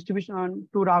the distribution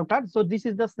to router. So this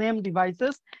is the same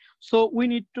devices. So we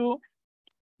need to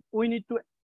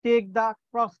take the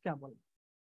cross cable.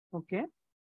 Okay,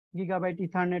 gigabit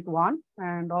Ethernet 1,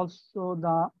 and also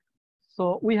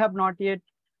so we have not yet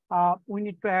we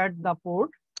need to add the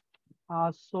port.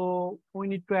 So we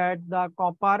need to add the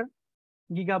copper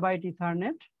gigabyte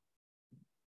Ethernet,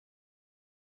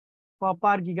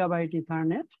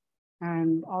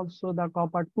 and also the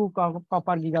copper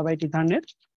gigabyte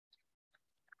Ethernet.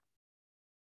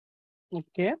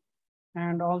 Okay,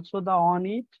 and also the on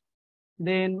it.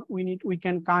 Then we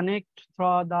can connect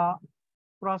through the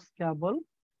cross cable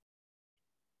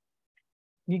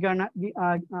gigabyte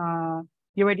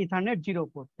Ethernet 0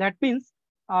 port. That means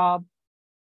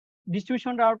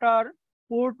distribution router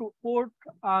port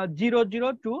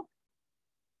 00 to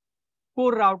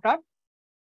core router.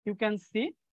 You can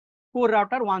see core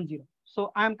router 10.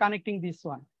 So I am connecting this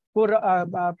one core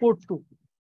port 2.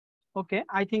 Okay,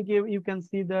 I think you can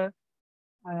see the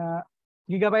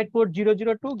gigabyte port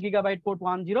 002, gigabyte port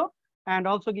 10, and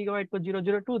also gigabyte port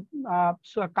 002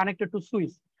 so connected to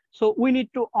switch. So we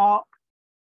need to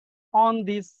on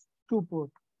these two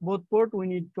ports. Both port we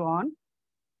need to on.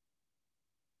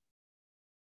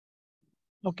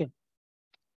 Okay.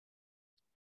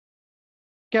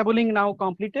 Cabling now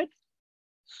completed.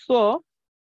 So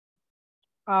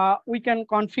we can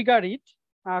configure it.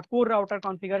 Core router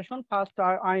configuration. First,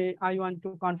 I want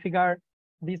to configure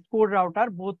this core router,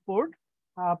 both port,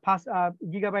 first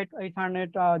gigabyte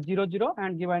Ethernet 00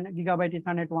 and gigabyte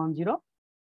Ethernet 10.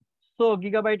 So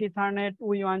gigabyte Ethernet,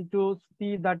 we want to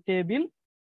see the table.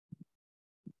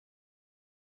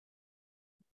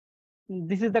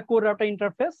 This is the core router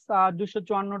interface,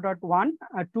 254.1,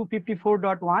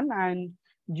 254.1 and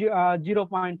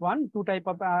 0.1, two type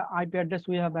of IP address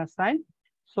we have assigned.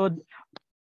 So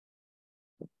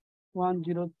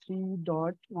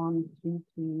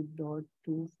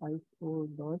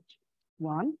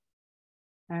 103.133.254.1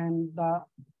 and the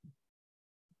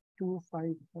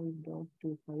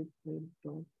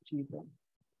 255.255.0.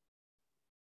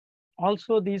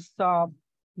 Also this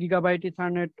gigabyte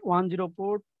Ethernet 10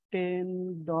 port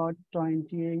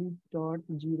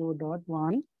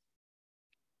 10.28.0.1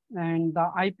 and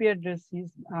the IP address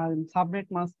is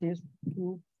subnet mask is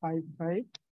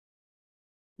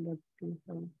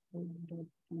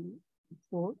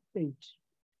 255.255.248.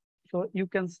 So you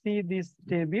can see this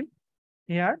table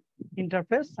here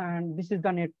interface, and this is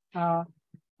the net.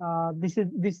 This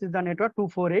is the network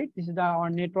 248. This is our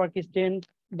network is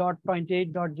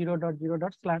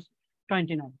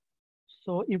 10.28.0.0./29.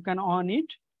 So you can on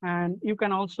it, and you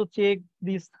can also check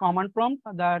this command prompt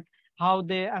that how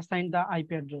they assign the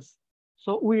IP address.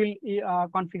 So we will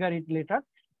configure it later.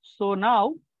 So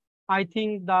now I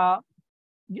think the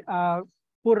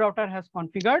core router has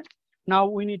configured. Now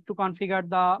we need to configure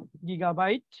the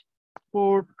gigabyte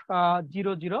port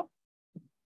 00.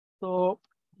 So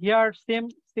here same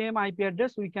IP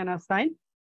address we can assign.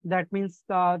 That means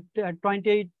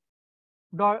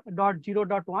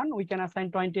 28.0.1 we can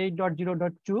assign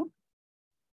 28.0.2,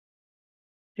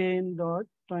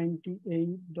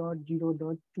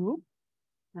 10.28.0.2,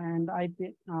 and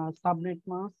IP subnet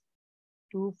mask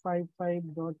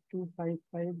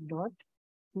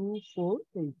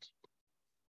 255.255.248.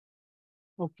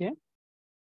 Okay,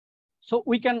 so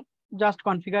we can just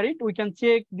configure it. We can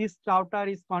check this router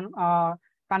is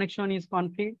connection is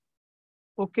config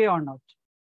okay or not.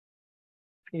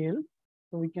 Fail.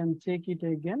 So we can check it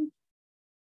again.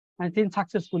 I think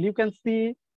successful. You can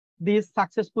see this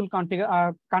successful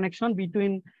connection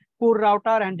between core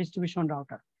router and distribution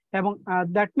router.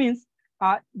 That means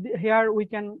here we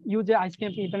can use the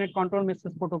ICMP Ethernet control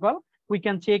message protocol. We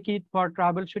can check it for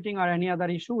troubleshooting or any other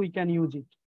issue. We can use it.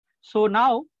 So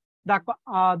now the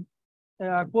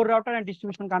core router and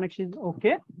distribution connection is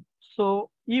okay. So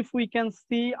if we can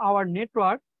see our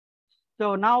network,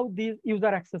 so now this user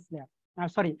access layer.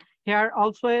 Sorry, here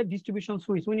also a distribution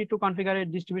switch. We need to configure a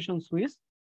distribution switch.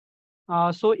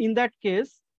 So in that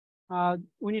case,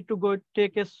 we need to go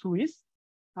take a switch.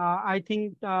 I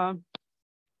think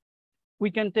we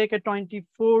can take a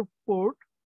 24 port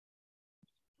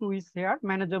switch here,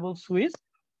 manageable switch,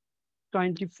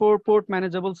 24 port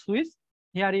manageable switch.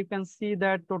 Here you can see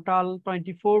that total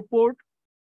 24 port,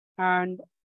 and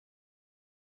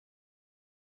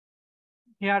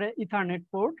here a Ethernet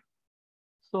port.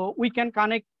 So we can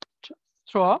connect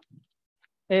through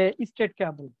a straight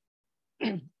cable.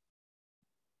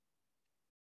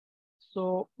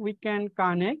 So we can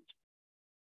connect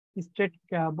straight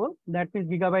cable. That means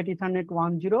gigabyte Ethernet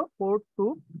 10 port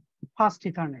to fast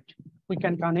Ethernet. We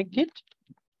can connect it.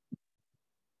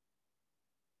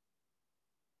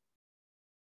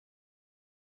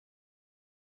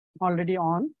 Already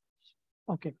on.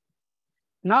 Okay.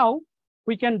 Now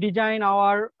we can design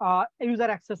our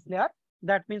user access layer.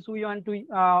 That means we want to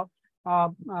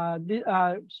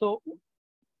so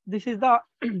this is the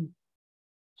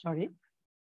sorry,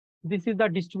 this is the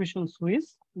distribution switch.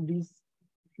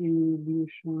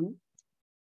 Distribution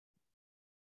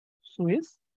switch.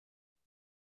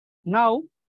 Now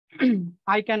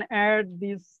I can add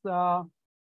this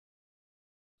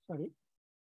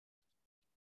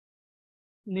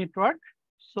network.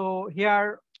 So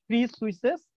here 3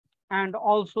 switches and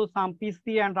also some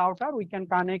PC and router. We can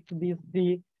connect these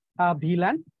 3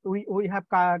 VLAN. We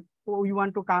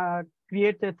want to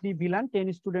create a 3 VLAN,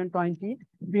 10 student, 20,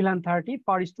 VLAN 30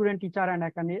 for student, teacher, and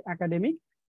academic.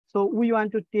 So we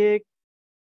want to take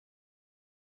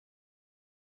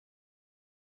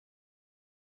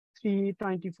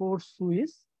 324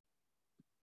 switch,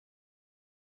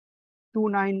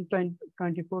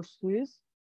 2924 switch.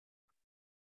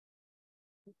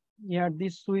 Yeah,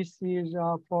 this switch is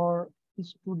for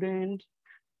student,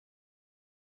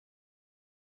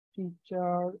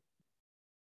 teacher,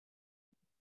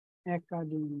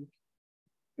 academic.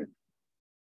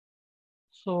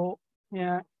 So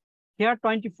yeah, here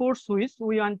 24 switch.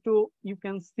 We want to, you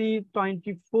can see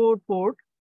 24 port.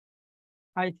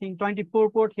 I think 24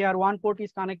 port here. 1 port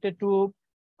is connected to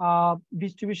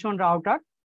distribution router,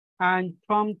 and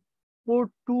from port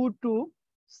 2 to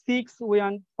 6 we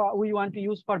want to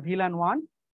use for VLAN 1.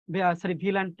 Sorry,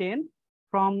 VLAN 10.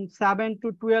 From 7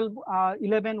 to 12,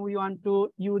 11 we want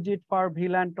to use it for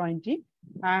VLAN 20,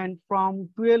 and from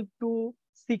 12 to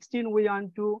 16 we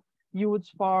want to use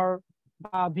for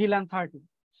VLAN 30.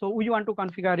 So we want to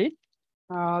configure it.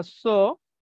 So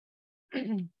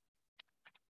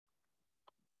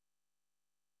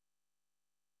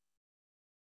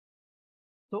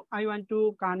so I want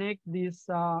to connect this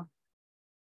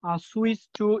switch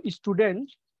to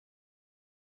student.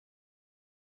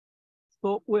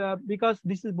 So because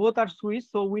this is both are switch,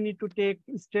 so we need to take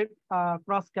straight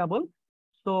cross cable.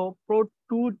 So port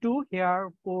 2 to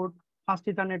here, port fast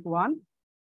Ethernet 1,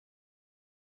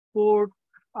 port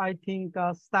I think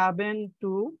 7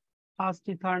 to fast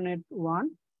Ethernet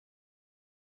 1,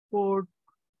 port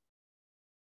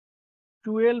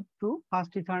 12 to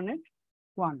fast Ethernet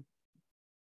 1.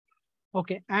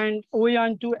 Okay, and we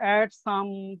want to add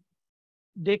some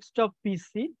desktop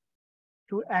PC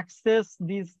to access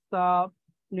this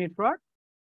network.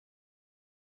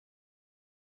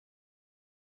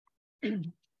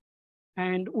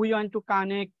 And we want to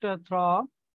connect through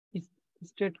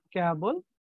straight cable,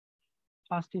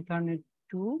 fast Ethernet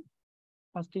 2,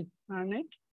 fast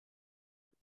Ethernet.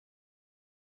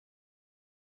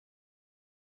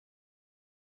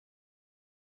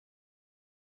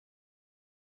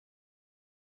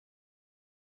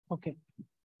 Okay.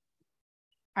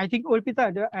 I think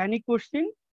Orpita, any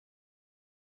question?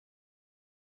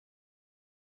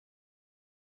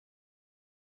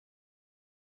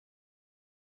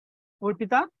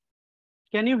 Orpita,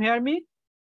 can you hear me?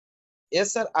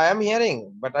 Yes, sir. I am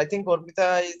hearing, but I think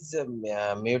Orpita is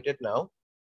muted now.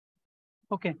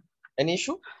 Okay. Any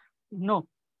issue? No.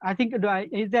 I think,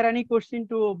 is there any question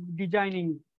to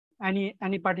designing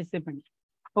any participant?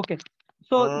 Okay.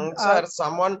 So,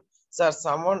 someone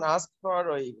asked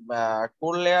for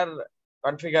core layer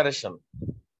configuration.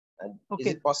 Okay. Is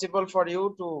it possible for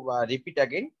you to repeat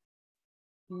again?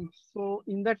 So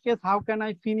in that case, how can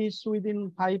I finish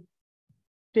within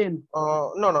 5:10?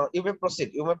 No, you may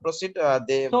proceed. You may proceed.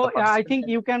 I think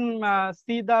you can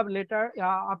see the later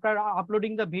after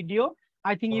uploading the video.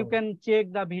 I think you can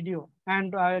check the video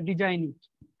and design it.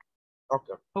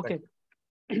 Okay. Okay.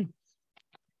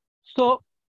 So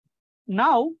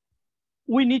now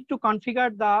we need to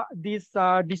configure this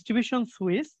distribution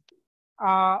switch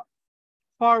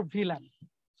for VLAN,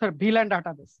 sorry, VLAN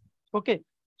database. Okay.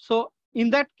 So in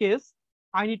that case,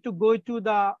 I need to go to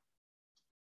the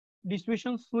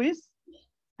distribution switch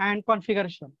and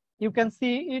configuration. You can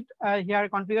see it here,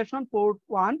 configuration port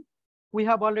 1. We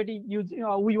have already used,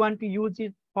 we want to use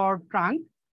it for trunk.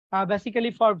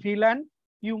 Basically for VLAN,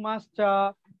 you must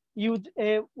use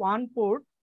a 1 port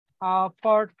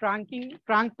for trunk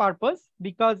purpose,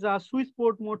 because switch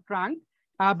port mode trunk.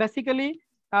 Basically,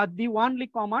 the only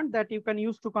command that you can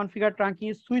use to configure trunking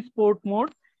is switch port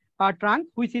mode trunk,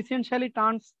 which essentially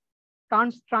turns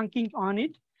trunking on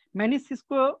it. Many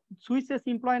Cisco switches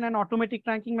employ an automatic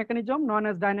trunking mechanism known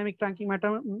as dynamic trunking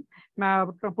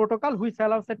protocol, which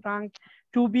allows a trunk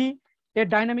to be a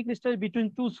dynamic distance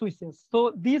between 2 switches.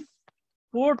 So this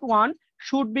port 1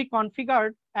 should be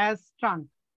configured as trunk.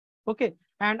 Okay,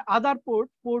 and other port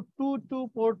 2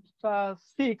 to port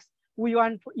 6, we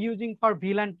want using for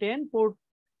VLAN 10, port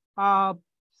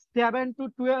 7 to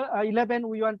 12, 11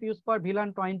 we want to use for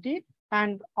VLAN 20,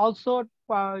 and also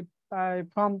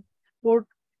from port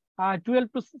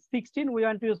 12 to 16 we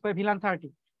want to use for VLAN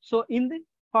 30. So in the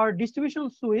for distribution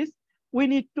switch, we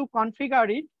need to configure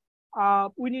it.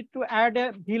 We need to add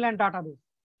a VLAN database.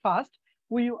 First,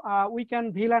 we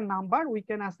can VLAN number, we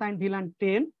can assign VLAN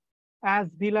 10 as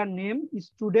VLAN name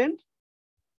student.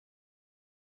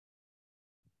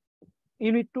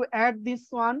 You need to add this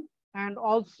one, and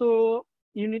also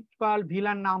you need to call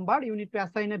VLAN number. You need to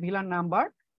assign a VLAN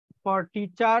number for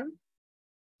teacher,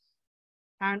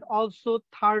 and also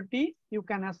 30 you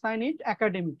can assign it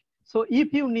academic. So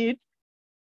if you need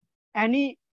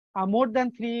any more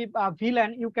than 3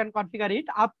 VLAN, you can configure it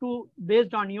up to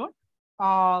based on your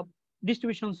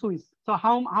distribution switch. So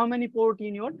how many port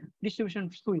in your distribution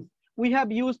switch? We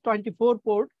have used 24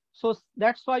 port, so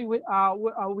that's why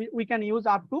we can use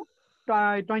up to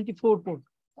 24 port.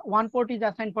 One port is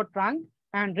assigned for trunk,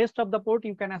 and rest of the port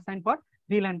you can assign for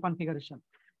VLAN configuration.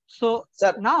 So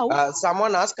sir, now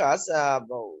someone asked us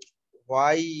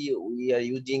why we are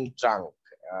using trunk.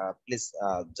 Please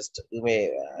just you may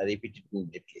repeat it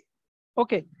immediately.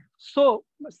 Okay, so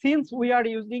since we are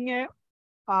using a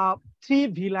 3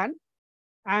 VLAN,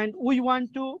 and we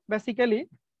want to basically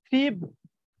three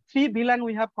VLAN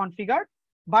we have configured,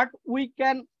 but we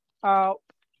can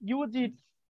use it.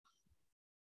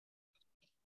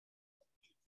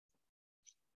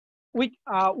 We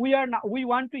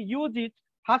want to use it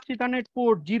Fast Ethernet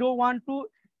port 01 to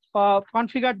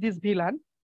configure this VLAN.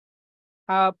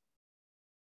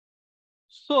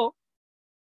 So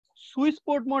switch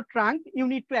port mode trunk, you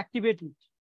need to activate it.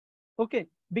 Okay,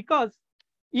 because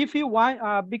if you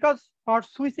want, because for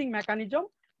switching mechanism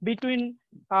between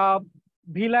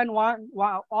VLAN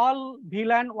all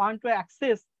VLAN want to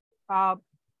access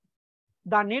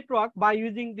the network by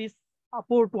using this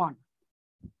port 1.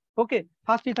 Okay,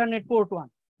 Fast Ethernet port 1.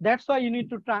 That's why you need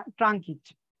to trunk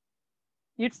it.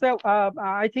 It's a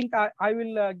I think I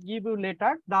will give you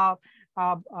later the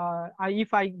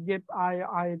if I get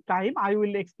time, I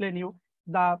will explain you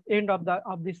the end of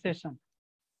this session.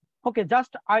 Okay,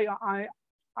 just I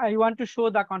want to show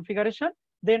the configuration,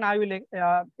 then I will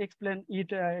explain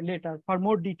it later for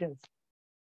more details.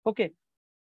 Okay,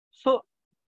 so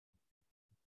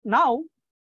now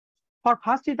for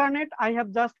Fast Ethernet, I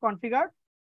have just configured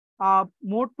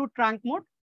mode to trunk mode.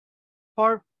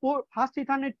 For Fast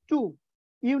Ethernet 2,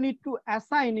 you need to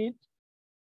assign it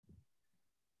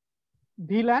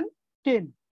VLAN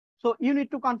 10. So you need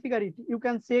to configure it. You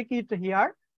can check it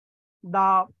here.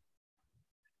 The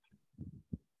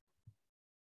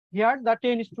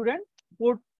 10 student,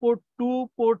 port 2,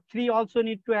 port 3 also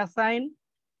need to assign,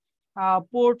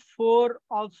 port 4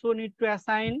 also need to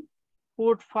assign,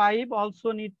 port 5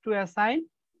 also need to assign,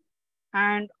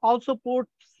 and also port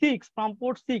 6, from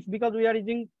port 6, because we are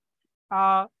using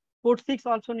port 6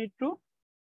 also need to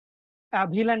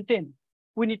VLAN 10.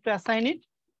 We need to assign it,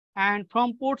 and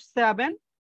from port 7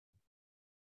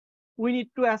 we need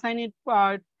to assign it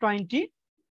 20.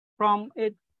 From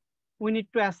it we need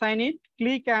to assign it,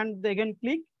 click and again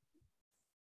click.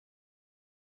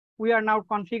 We are now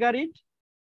configure it.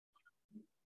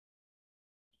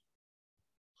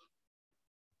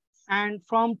 And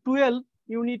from 12,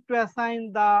 you need to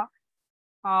assign the,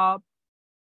 I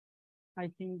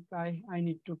think I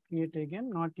need to create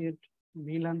again, not yet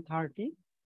VLAN 30.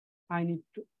 I need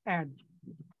to add,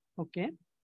 okay.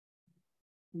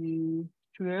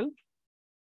 12,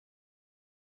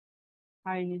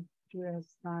 I need to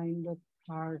assign the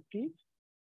 30.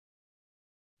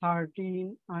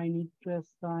 13, I need to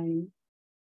assign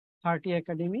 30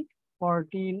 academic.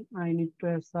 14, I need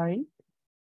to assign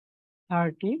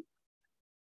 30.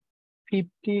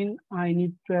 15, I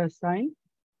need to assign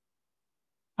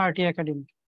 30 academic.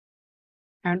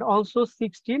 And also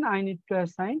 16, I need to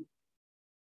assign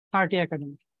 30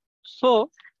 academic. So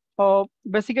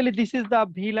basically this is the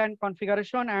VLAN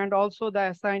configuration and also the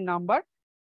assigned number.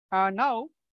 Now,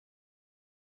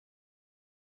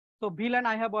 so VLAN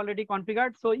I have already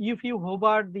configured. So if you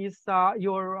hover this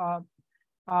your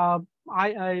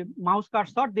mouse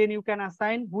cursor, then you can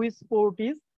assign which port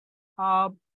is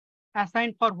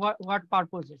assigned for what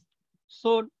purposes.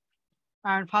 So,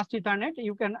 and Fast Ethernet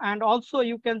you can, and also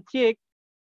you can check,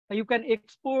 you can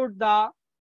export the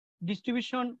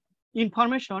distribution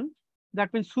information,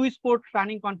 that means switch port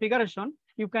running configuration.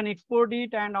 You can export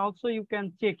it and also you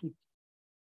can check it.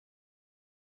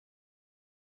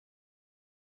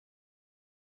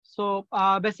 So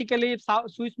basically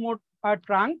switch mode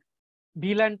trunk,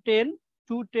 VLAN 10,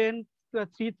 210,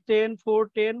 310,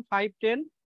 410, 510,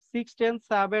 610,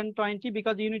 720,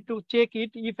 because you need to check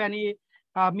it if any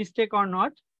mistake or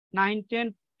not.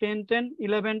 910, 1010,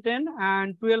 1110,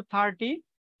 and 1230,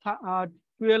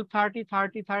 1230,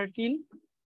 30, 13,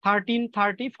 13,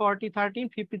 30, 40, 13,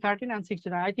 50, 13, and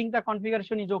 69. I think the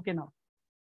configuration is okay now.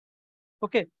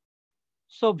 Okay.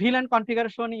 So VLAN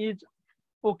configuration is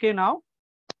okay now.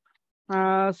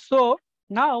 So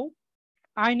now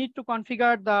I need to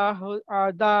configure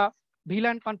the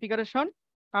VLAN configuration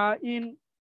in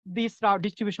this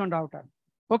distribution router.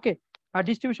 Okay, a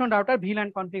distribution router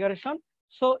VLAN configuration.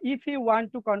 So if you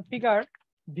want to configure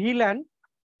VLAN,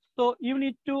 so you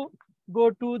need to go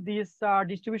to this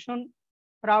distribution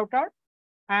router,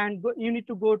 and you need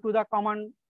to go to the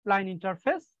command line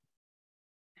interface,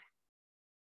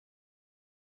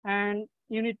 and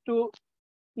you need to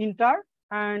enter,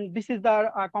 and this is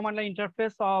the command line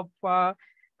interface of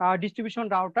distribution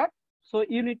router. So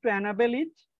you need to enable it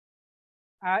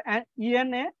and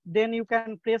ENA, then you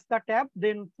can press the tab,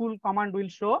 then full command will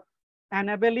show.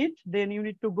 Enable it, then you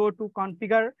need to go to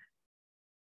configure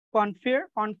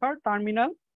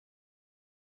terminal,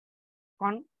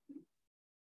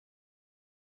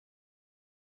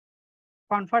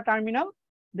 configure terminal,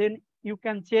 then you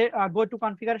can go to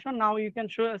configuration. Now you can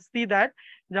see that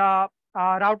the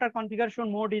router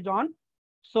configuration mode is on.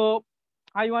 So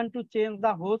I want to change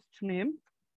the host name,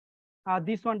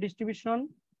 this one, distribution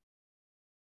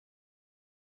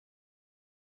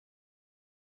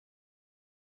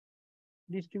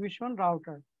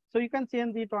router. So you can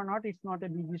change it or not, it's not a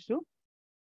big issue.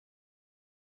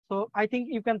 So I think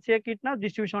you can check it now,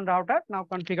 distribution router now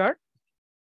configured.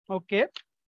 Okay.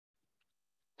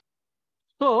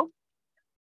 So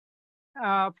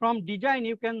from design,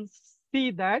 you can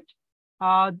see that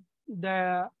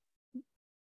the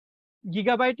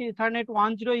Gigabyte Ethernet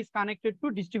 10 is connected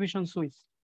to distribution switch.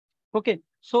 Okay,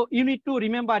 so you need to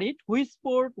remember it, which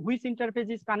port, which interface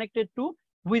is connected to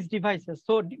which devices.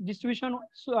 So distribution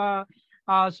router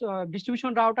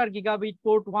Gigabit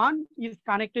port 1 is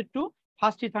connected to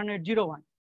Fast Ethernet 01.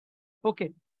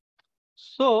 Okay,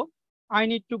 so I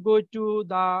need to go to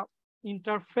the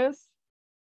interface,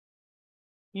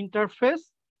 the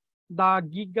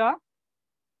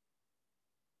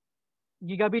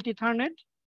Gigabit Ethernet,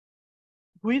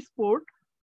 which port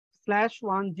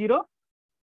 /10.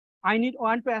 I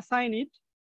want to assign it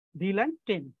VLAN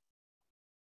 10.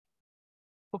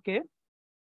 Okay,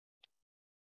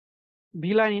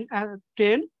 VLAN in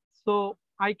 10. So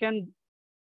I can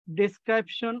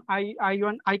description. I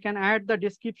can add the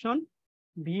description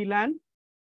VLAN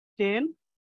 10,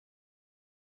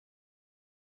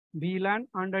 VLAN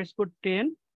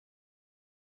 _10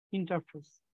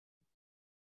 interface.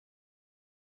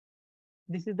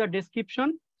 This is the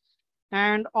description,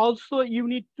 and also you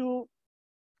need to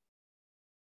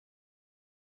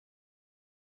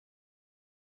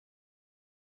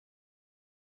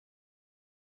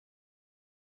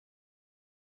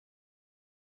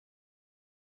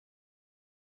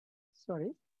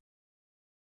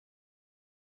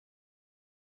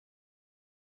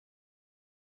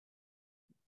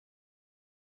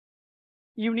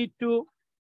you need to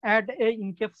add a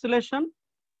encapsulation,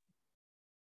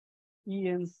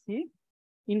 ENC,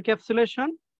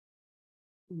 encapsulation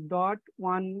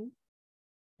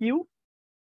 .1q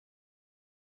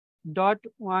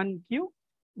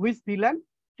with VLAN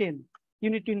 10. You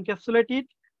need to encapsulate it,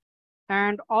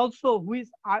 and also with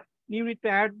you need to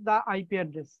add the IP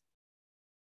address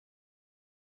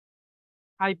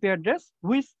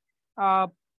with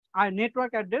our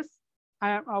network address.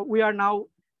 We are now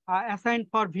assigned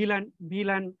for VLAN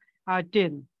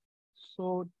 10.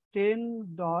 So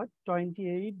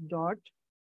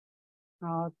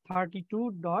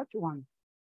 10.28.32.1.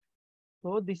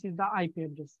 So this is the IP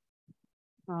address.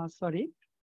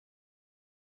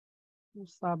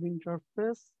 Sub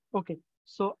interface. Okay.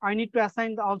 So I need to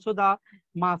assign also the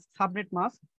mask, subnet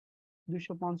mask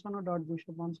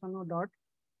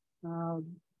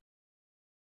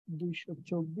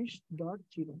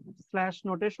 255.255.224.0 /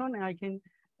 notation. I can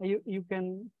you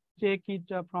can take it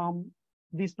from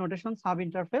this notation, sub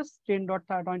interface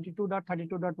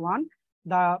 10.22.32.1.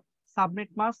 the subnet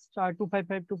mask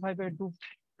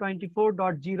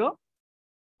 255.255.224.0.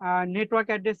 Network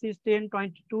address is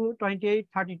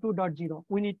 10.22.28.32.0.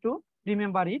 We need to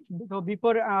remember it. So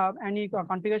before any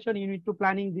configuration, you need to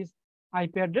planning this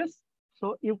IP address.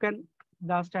 So you can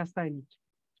just assign it.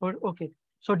 So okay.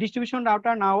 So distribution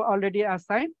router now already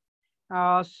assigned.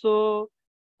 Assign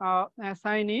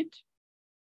it.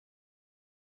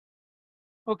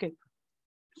 Okay.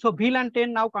 So VLAN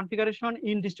 10 now configuration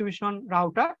in distribution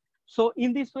router. So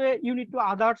in this way, you need to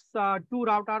others two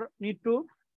router need to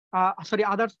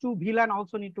others two VLAN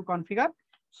also need to configure.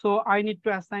 So I need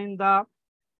to assign the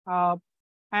I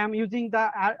am using the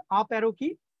up arrow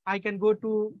key. I can go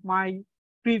to my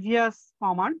previous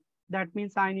command. That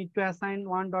means I need to assign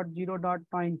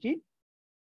 1.0.20.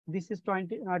 This is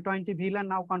 20 VLAN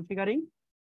now configuring.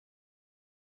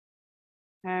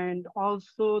 and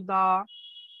also the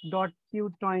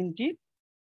 .q20.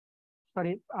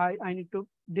 Sorry, I need to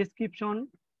description.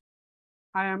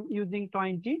 I am using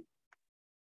 20.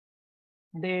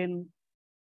 Then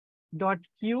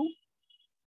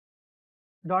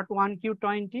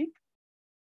 .1q20,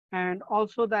 and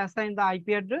also the assign the IP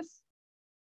address.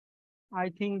 I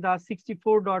think the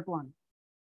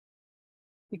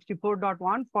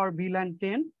 64.1 for VLAN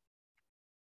 10,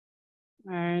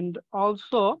 and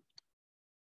also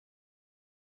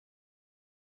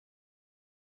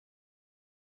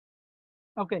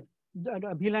okay,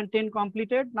 the VLAN 10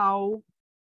 completed. Now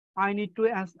I need to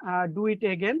do it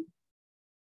again.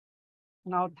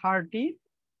 Now 30.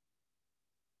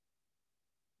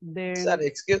 Then sir,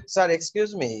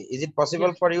 excuse me. Is it possible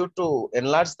yes, for you to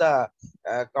enlarge the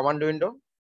command window?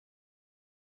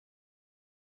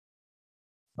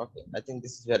 Okay, I think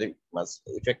this is very much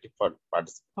effective for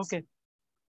participants. okay.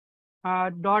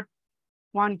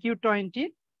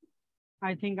 .1q20.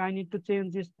 I think I need to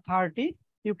change this 30.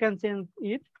 You can change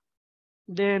it.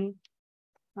 Then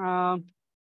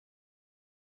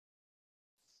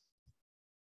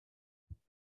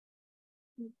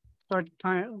start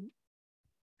time,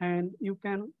 and you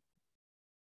can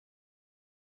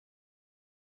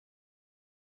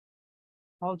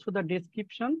also the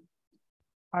description,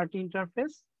 art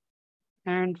interface,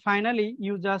 and finally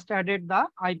you just added the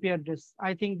IP address.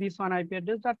 I think this one IP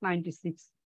address that 96.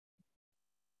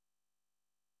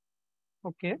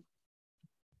 Okay,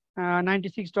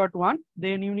 96.1.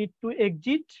 Then you need to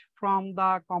exit from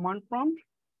the command prompt.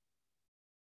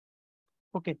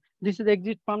 Okay, this is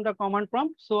exit from the command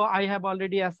prompt. So I have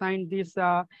already assigned this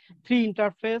 3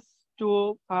 interface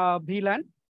to VLAN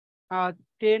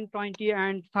 10, 20,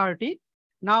 and 30.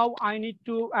 Now I need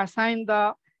to assign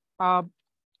the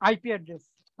IP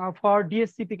address for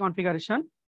DHCP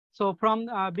configuration. So from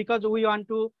because we want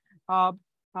to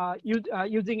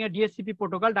using a DHCP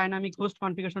protocol, dynamic host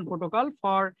configuration protocol,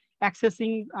 for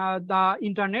accessing the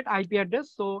internet IP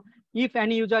address. So if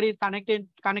any user is connected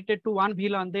to one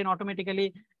VLAN, then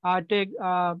automatically or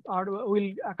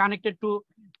will connect it to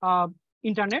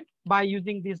internet by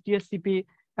using this DHCP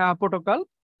protocol.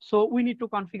 So we need to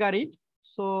configure it.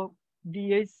 So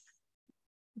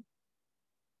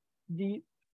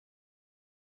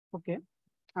okay.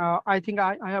 I think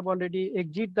I have already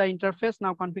exit the interface.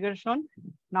 Now configuration.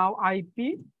 Now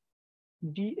IP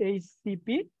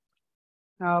DHCP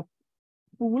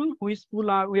pool. Which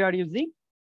pool we are using?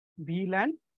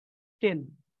 VLAN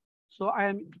 10. So I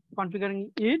am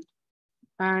configuring it,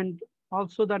 and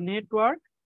also the network.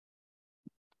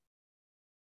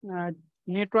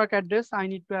 Network address. I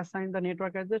need to assign the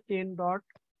network address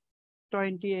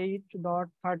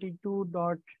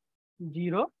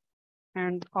 10.28.32.0,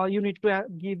 and you need to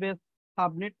give a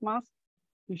subnet mask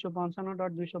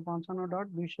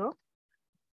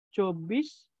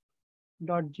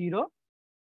 255.255.224.0.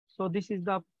 So this is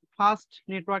the first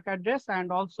network address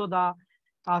and also the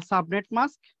subnet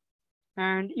mask.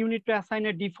 And you need to assign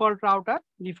a default router.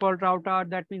 Default router,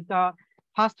 that means the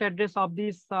first address of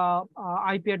this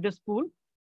IP address pool,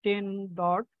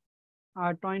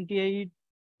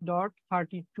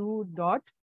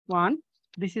 10.28.32.1.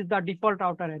 This is the default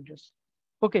router address.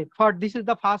 Okay, for this is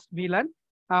the first VLAN,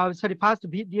 first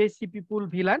DHCP pool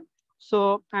VLAN.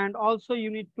 So, and also you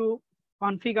need to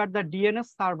configure the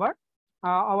DNS server.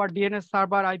 Our DNS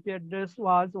server IP address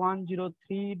was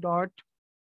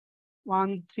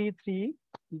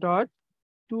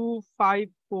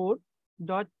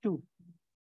 103.133.254.2.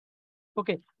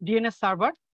 Okay, DNS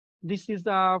server. This is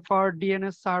for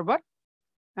DNS server,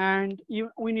 and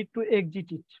we need to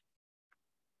exit it.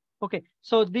 Okay,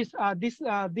 so this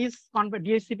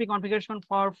DHCP configuration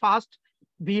for fast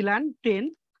VLAN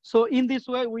 10. So in this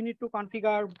way, we need to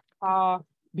configure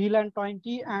VLAN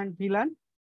 20 and VLAN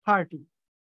 30.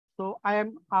 So I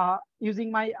am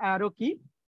using my arrow key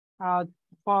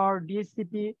for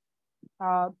DHCP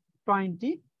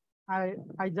 20. I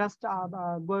just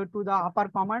go to the upper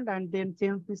command and then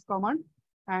change this command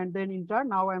and then enter.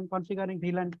 Now I'm configuring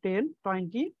VLAN 10,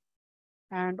 20,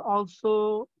 and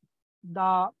also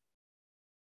the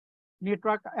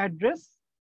network address.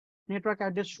 Network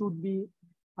address should be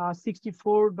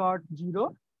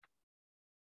 64.0,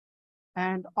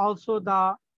 and also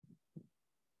the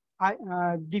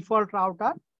default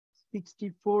router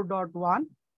 64.1.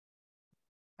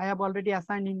 I have already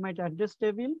assigned in my address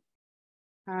table,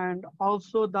 and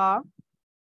also the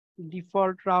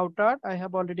default router I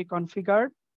have already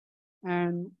configured,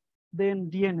 and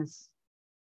then DNS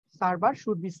server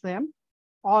should be same.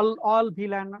 All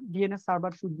VLAN DNS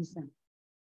server should be same.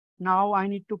 Now I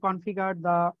need to configure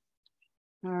the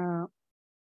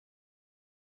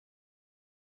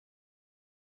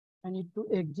I need to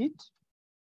exit.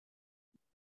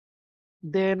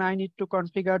 Then I need to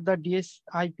configure the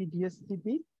IP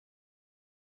DSCP.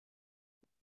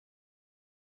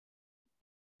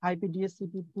 IP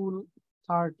DSCP pool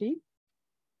 30.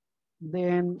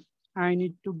 Then I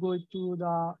need to go to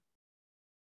the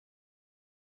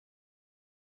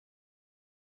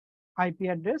IP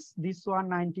address. This one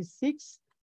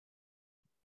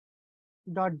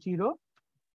 96.0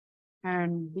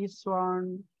 and this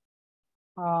one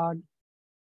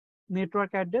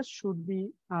network address should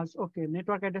be as okay.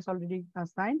 Network address already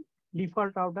assigned.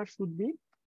 Default router should be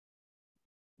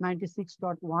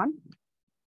 96.1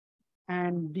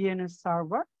 and DNS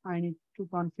server. I need to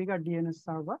configure DNS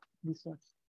server. This one.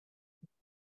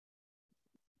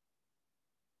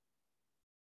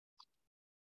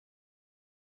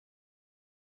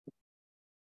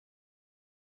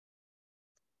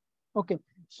 Okay,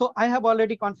 so I have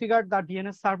already configured the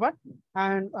DNS server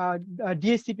and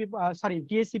DHCP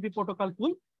protocol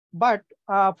pool, but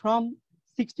from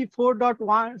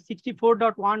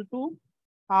 64.1 to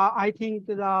I think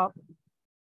the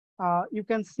you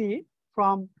can see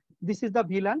from this is the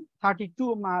VLAN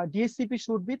 32 DHCP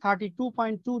should be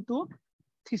 32.2 to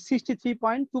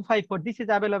 63.254. This is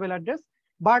available address,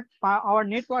 but our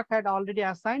network had already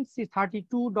assigned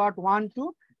 32.1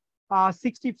 to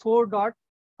 64.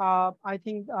 I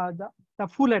think the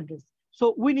full address.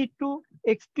 So we need to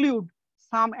exclude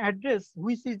some address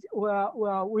which is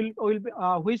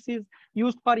which is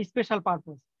used for a special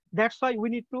purpose. That's why we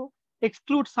need to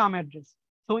exclude some address.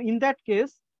 So in that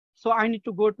case, so I need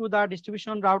to go to the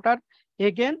distribution router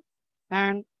again,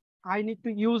 and I need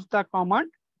to use the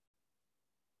command.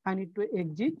 I need to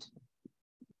exit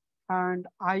and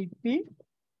IP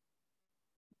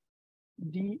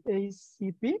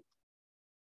DHCP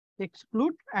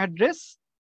exclude address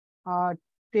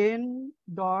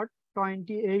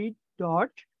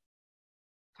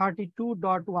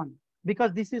 10.28.32.1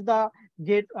 because this is the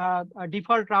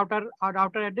default router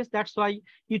address. That's why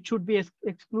it should be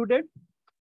excluded.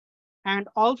 And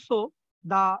also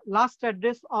the last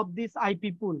address of this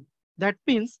IP pool. That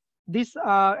means this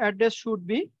address should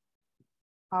be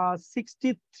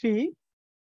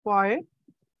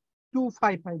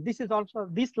 63.255. This is also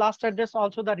this last address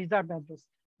also the reserved address.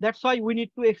 That's why we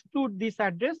need to exclude this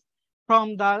address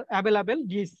from the available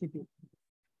DHCP.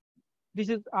 This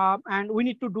is and we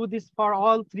need to do this for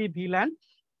all three VLAN.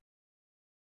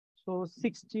 So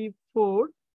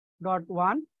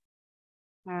 64.1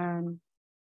 and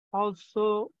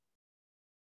also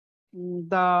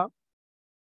the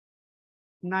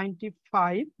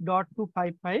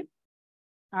 95.255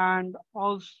 and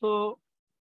also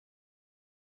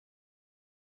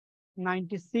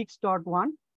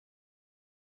 96.1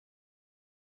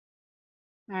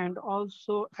 and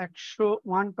also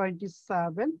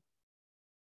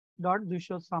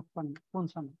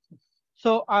 127.256.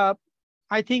 So I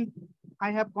think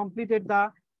I have completed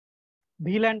the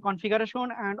VLAN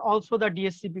configuration and also the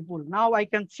DHCP pool. Now I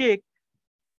can check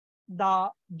the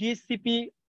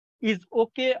DHCP is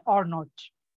okay or not.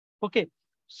 Okay,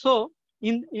 so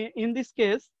in this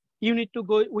case, we need to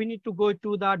go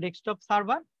to the desktop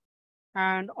server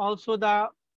and also the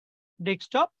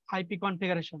desktop IP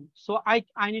configuration. So I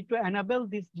need to enable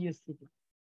this DHCP.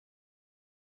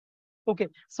 Okay,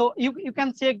 so you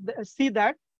can check see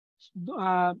that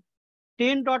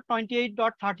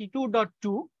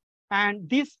 10.28.32.2 and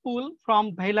this pool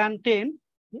from VLAN 10,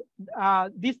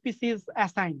 this PC is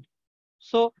assigned.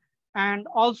 So and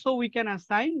also we can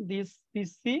assign this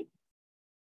PC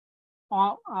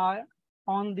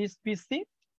on this PC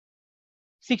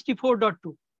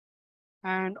 64.2.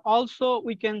 And also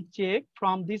we can check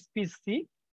from this PC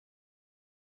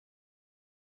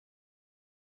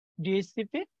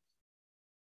DHCP.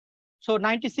 So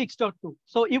 96.2.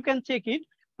 So you can check it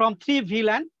from three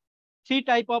VLAN, three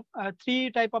type of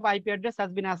IP address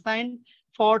has been assigned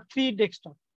for three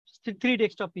desktop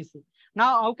PC.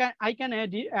 Now I can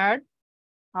add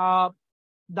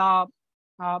the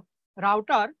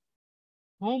router,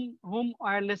 home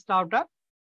wireless router.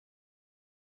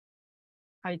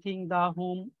 I think the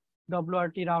home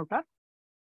WRT router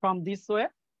from this way.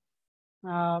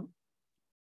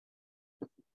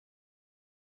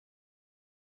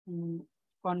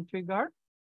 Configure.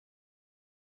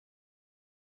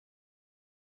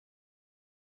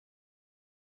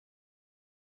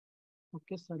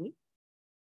 Okay, sorry.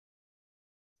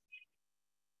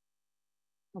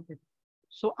 Okay,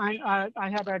 so I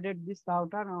have added this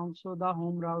router and also the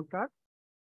home router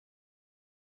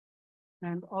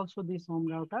and also this home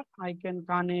router. I can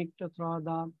connect through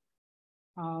the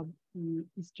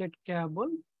straight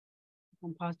cable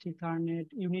Fast Ethernet.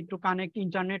 You need to connect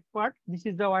internet part. This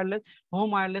is the wireless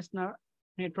home wireless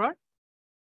network.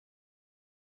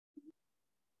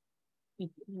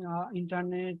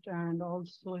 Internet, and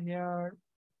also here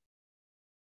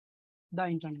the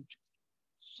internet.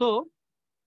 So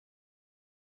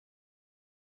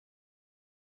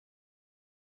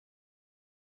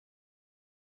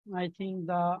I think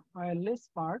the wireless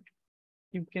part,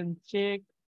 you can check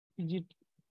is it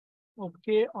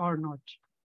okay or not.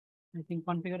 I think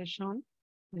configuration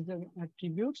is the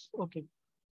attributes. Okay.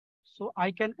 So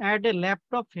I can add a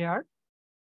laptop here.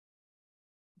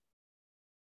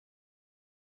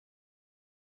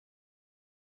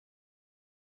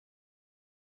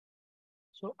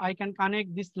 So I can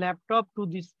connect this laptop to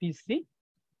this PC.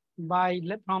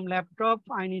 From laptop,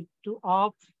 I need to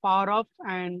power off,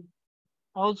 and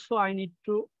also I need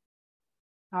to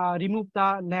remove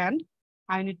the LAN.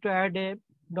 I need to add a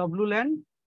WLAN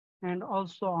and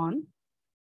also on.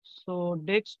 So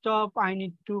desktop, I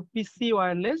need to PC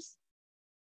wireless.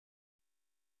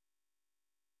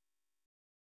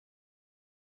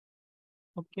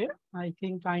 Okay, I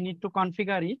think I need to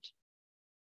configure it.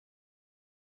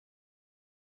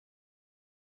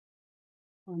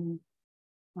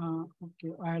 Okay,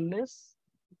 wireless.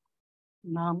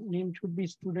 Name should be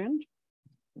student.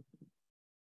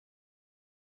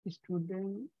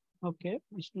 Student, okay,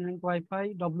 student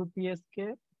Wi-Fi,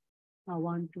 WPSK,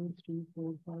 1, 2, 3,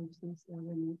 4, 5, 6,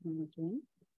 7, 8, 9, 10.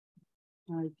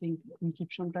 I think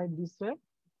encryption type this way.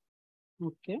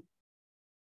 Okay.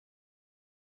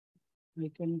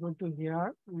 I can go to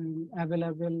here and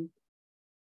available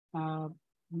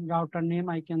router name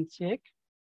I can check.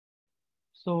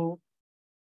 So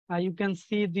you can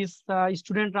see this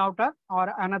student router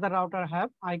or another router have.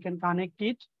 I can connect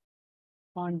it.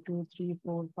 1, 2, 3,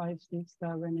 4, 5, 6,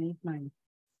 7, 8, 9.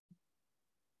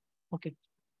 Okay.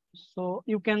 So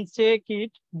you can check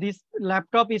it. This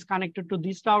laptop is connected to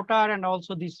this router and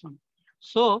also this one.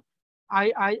 So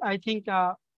I think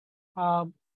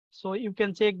so you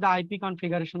can check the IP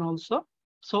configuration also.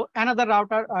 So another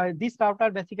router, this router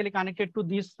basically connected to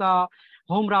this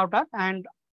home router, and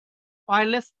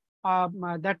wireless.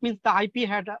 That means the IP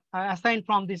had assigned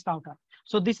from this router.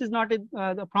 So this is not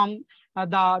from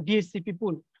the DHCP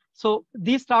pool. So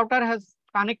this router has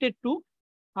connected to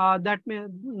that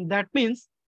means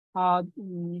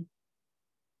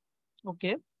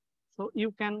okay. So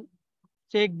you can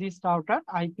check this router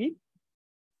IP.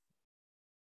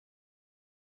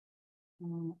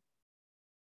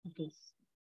 Okay.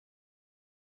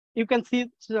 You can see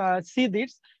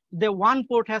this. The one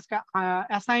port has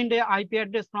assigned a IP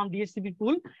address from DHCP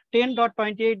pool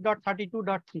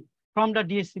 10.28.32.3 from the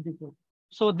DHCP pool.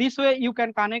 So this way you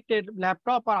can connect a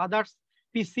laptop or other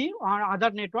PC or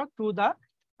other network to the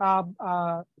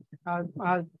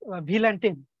VLAN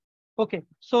 10. Okay,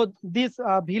 so this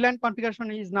VLAN configuration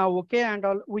is now okay, and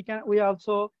we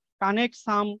also connect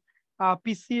some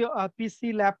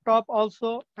PC laptop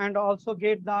also, and also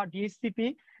get the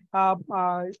DHCP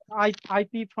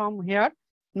IP from here.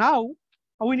 Now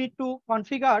we need to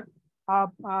configure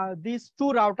these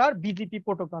two router BGP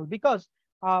protocol, because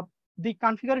the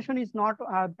configuration is not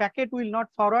packet will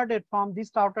not forward it from this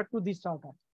router to this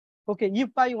router. Okay, if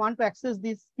I want to access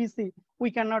this PC, we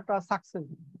cannot success,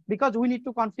 because we need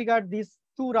to configure these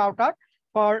two router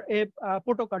for a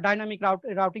protocol, dynamic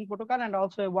routing protocol, and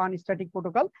also one static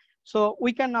protocol. So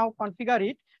we can now configure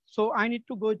it. So I need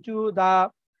to go to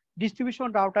the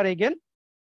distribution router again.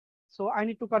 So I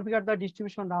need to configure the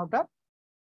distribution router.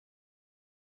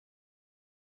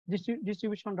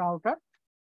 Distribution router.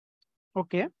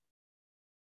 Okay.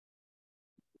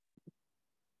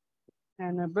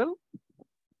 Enable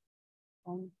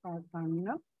on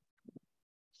terminal.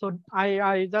 So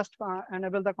I just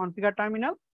enable the configure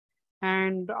terminal,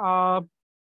 and I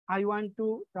want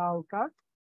to router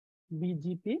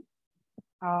BGP.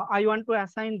 I want to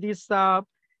assign this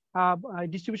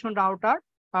distribution router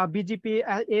BGP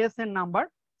ASN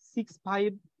number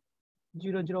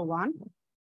 65001,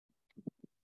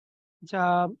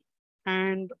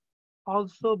 and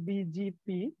also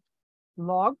BGP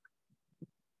log.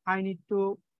 I need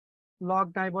to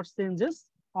log diverse changes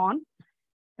on,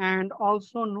 and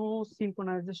also no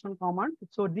synchronization command.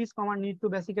 So this command need to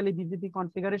basically BGP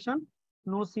configuration,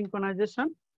 no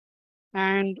synchronization,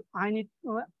 and I need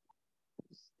to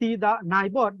see the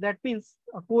neighbor. That means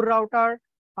a core router.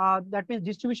 That means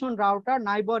distribution router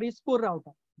neighbor is core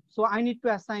router. So I need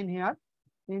to assign here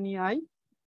NEI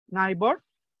neighbor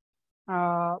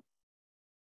 10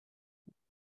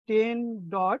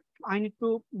 dot. I need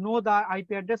to know the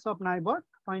IP address of neighbor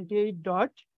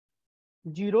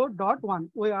 28.0.1.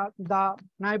 We are the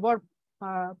neighbor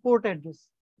port address.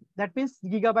 That means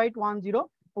gigabyte 10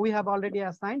 we have already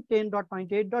assigned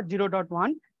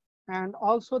 10.28.0.1, and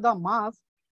also the mask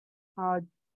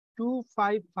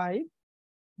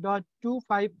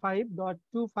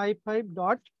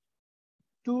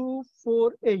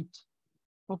 255.255.255.248.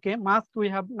 Okay, mask we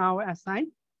have now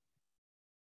assigned.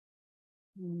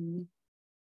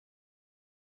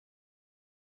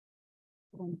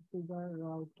 Configure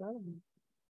router.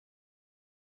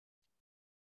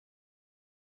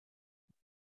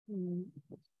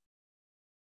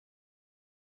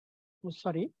 Oh,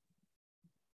 sorry.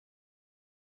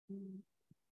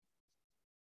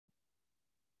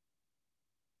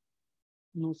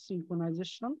 No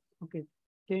synchronization. Okay,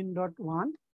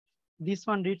 10.1. This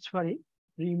one reads for it.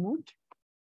 Remote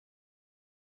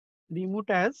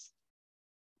as,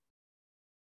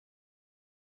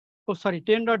 oh sorry,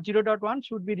 10.0.1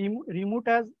 should be remote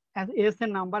as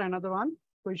ASN number, another one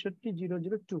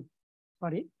 65002.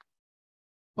 Sorry.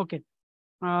 Okay.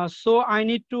 So I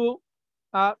need to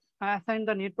assign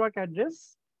the network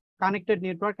address, connected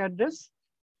network address,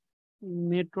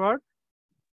 network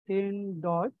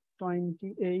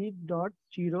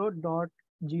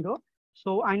 10.28.0.0.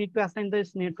 So I need to assign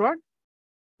this network.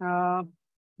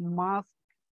 Mask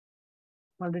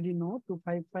already know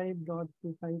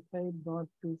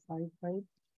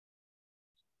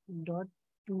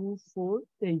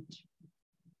 255.255.255.248.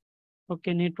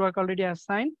 Okay, network already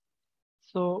assigned.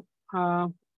 So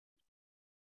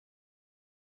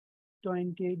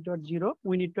 28.0.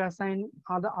 We need to assign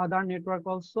other network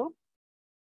also.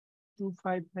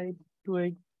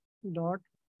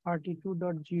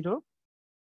 255.28.32.0,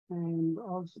 and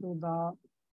also the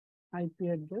IP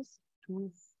address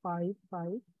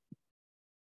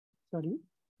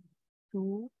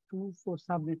 224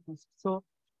 subnet mask. So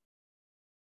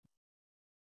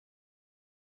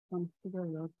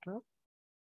configure router.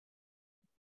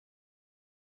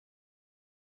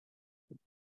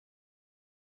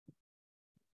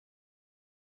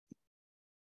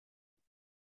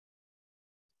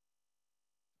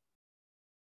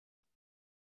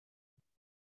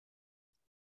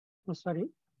 Oh, sorry,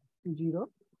 0.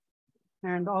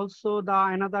 And also the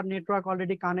another network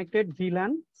already connected,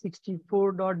 VLAN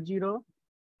 64.0,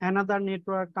 another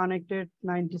network connected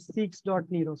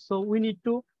 96.0. So we need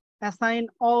to assign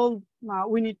all,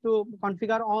 we need to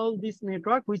configure all this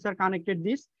network which are connected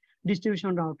this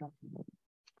distribution router.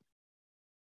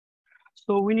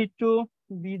 So we need to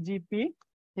BGP,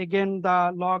 again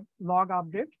the log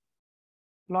update,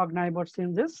 log neighbor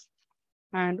changes,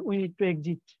 and we need to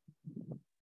exit.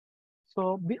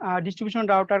 So distribution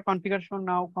router configuration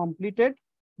now completed,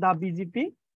 the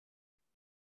BGP.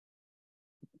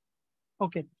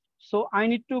 Okay, so I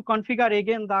need to configure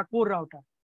again the core router.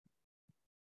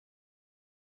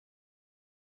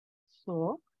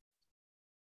 So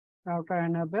router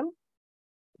enable,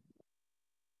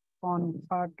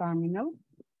 configure terminal.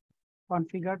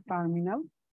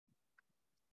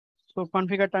 So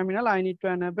configure terminal I need to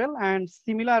enable, and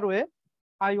similar way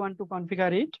I want to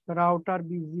configure it, router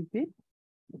BGP.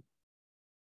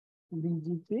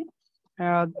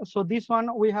 So this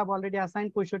one we have already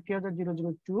assigned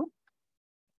 65002.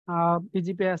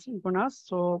 BGP asynchronous.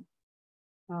 So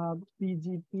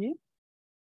BGP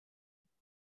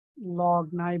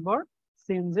log neighbor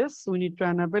changes. We need to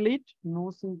enable it. No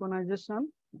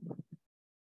synchronization.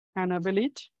 Enable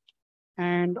it.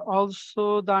 And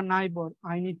also the neighbor.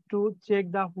 I need to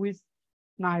check the which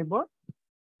neighbor.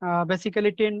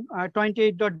 Basically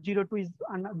 28.02 is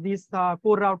this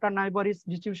core router neighbor is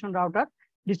distribution router.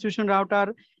 Distribution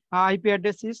router IP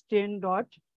address is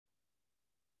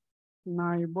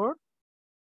 10.neighbor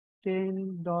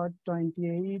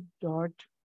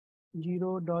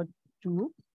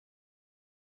 10.28.0.2.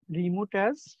 remote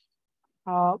as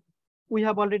we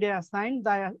have already assigned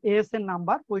the ASN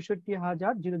number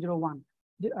 65001.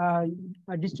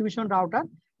 Distribution router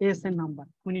ASN number.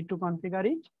 We need to configure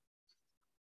it.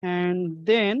 And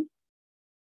then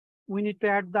we need to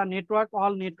add the network,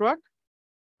 all network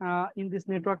in this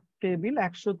network table,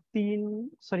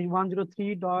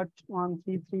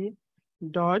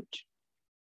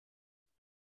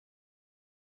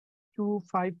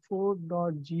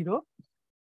 103.133.254.0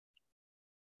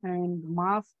 and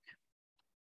mask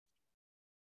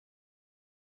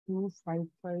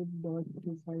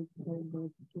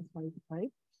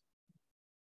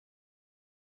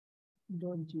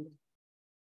 255.255.255.0.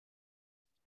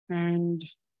 And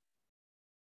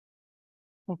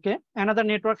okay, another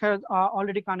network has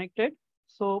already connected.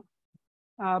 So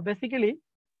basically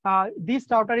this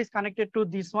router is connected to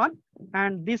this one,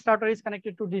 and this router is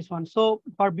connected to this one. So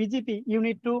for BGP, you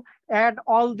need to add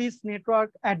all this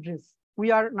network address.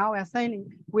 we are now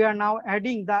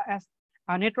adding the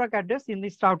network address in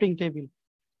this routing table.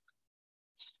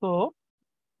 So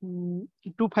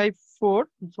 254.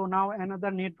 So now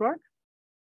another network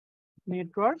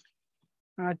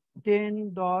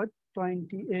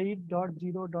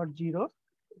 10.28.0.0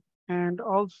 and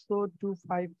also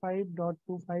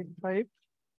 255.255.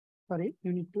 Sorry,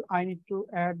 I need to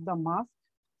add the mask.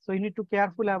 So you need to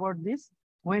careful about this.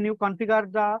 When you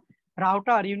configure the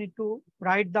router, you need to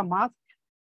write the mask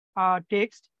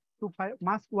text to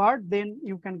mask word, then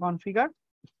you can configure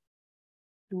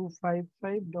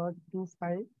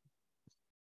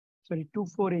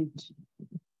 248.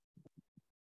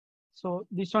 So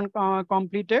this one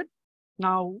completed.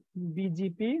 Now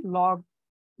BGP log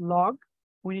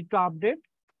we need to update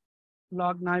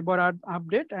log neighbor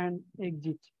update and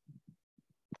exit.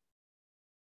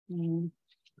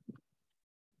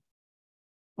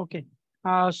 Okay.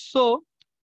 So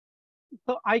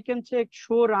I can check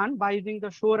show run. By using the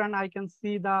show run, I can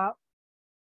see the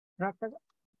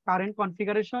current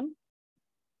configuration.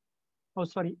 Oh,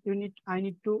 sorry, I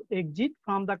need to exit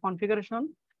from the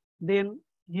configuration. Then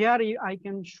here I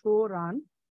can show run.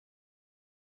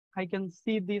 I can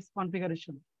see this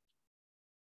configuration.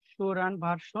 Show run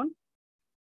version.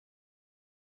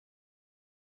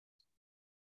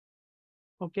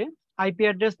 Okay. IP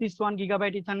address, this 1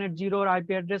 GB Ethernet 0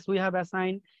 IP address we have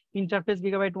assigned. Interface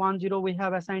gigabyte 10 we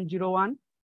have assigned 01.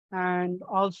 And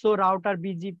also router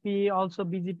BGP, also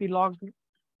BGP log,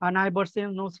 neighbor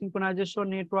sense, no synchronization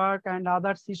network and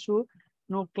others issue,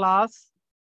 no class.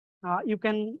 You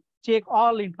can check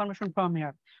all information from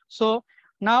here. So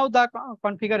now the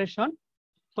configuration.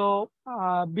 So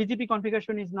BGP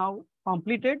configuration is now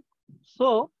completed.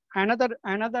 So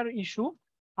another issue,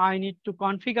 I need to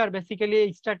configure basically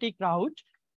a static route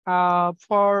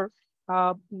for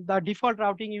the default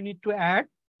routing you need to add.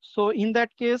 So in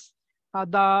that case,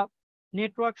 the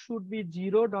network should be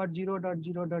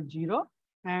 0.0.0.0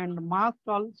 and mask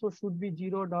also should be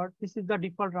 0. This is the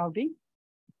default routing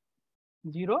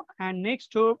 0 and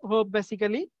next to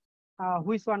basically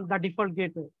which one the default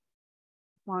gateway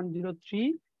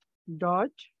 103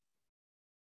 dot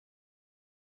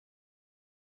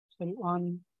sorry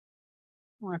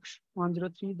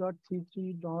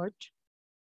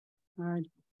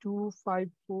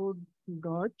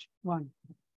 103.33.254.1.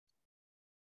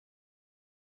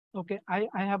 Okay, I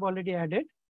have already added.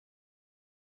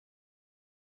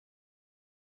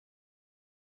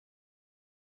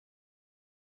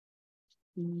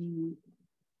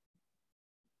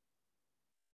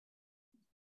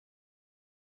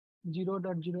 Zero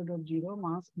dot zero dot zero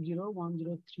mask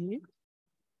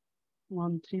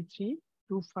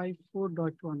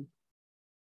 0.103.133.254.1.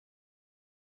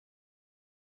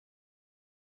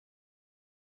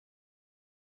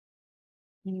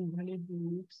 Invalid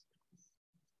mix.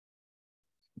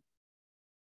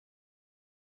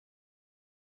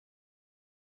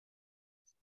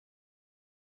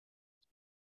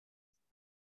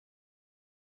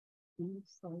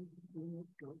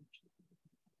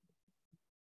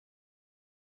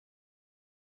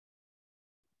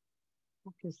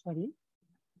 Okay, sorry.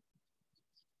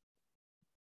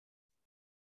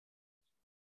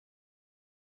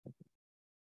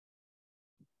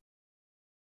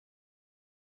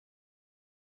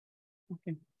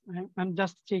 Okay, I'm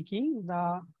just checking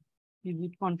the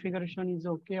configuration is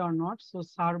okay or not. So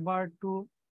server to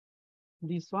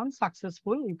this one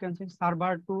successful. You can say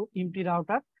server to empty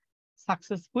router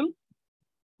successful.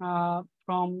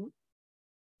 From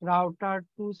router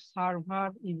to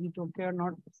server, is it okay or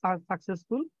not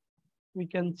successful? We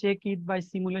can check it by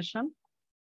simulation.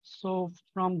 So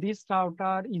from this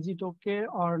router, is it okay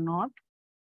or not?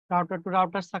 Router to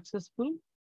router successful.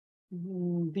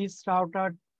 This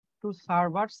router to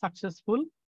server successful.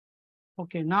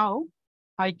 Okay, now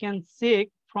I can check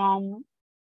from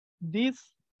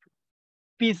this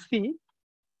PC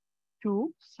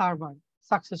to server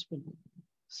successful.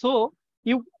 So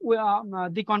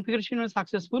the configuration is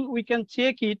successful. We can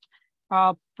check it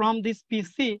from this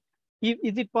PC.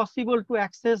 Is it possible to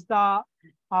access the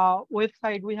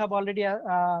website? We have already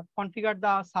configured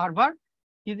the server.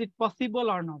 Is it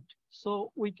possible or not?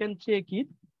 So we can check it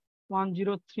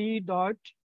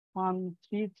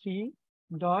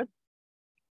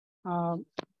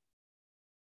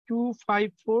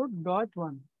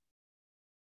 103.133.254.1.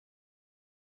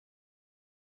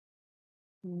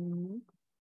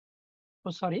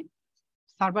 Oh, sorry,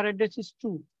 server address is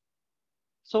 2.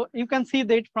 So you can see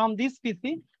that from this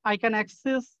PC, I can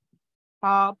access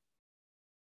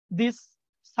this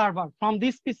server. From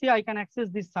this PC, I can access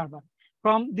this server.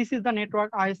 This is the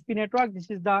network, ISP network. This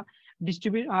is the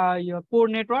core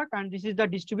network, and this is the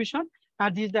distribution.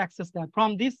 and this is the access tab.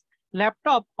 From this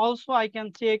laptop also I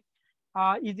can check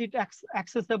is it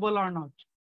accessible or not.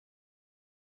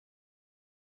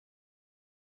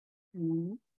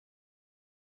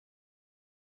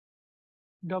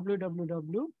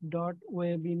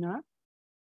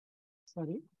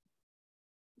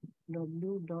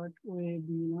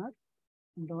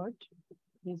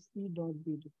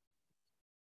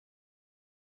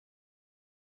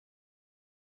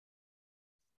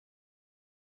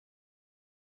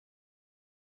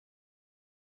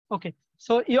 Okay,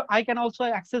 so I can also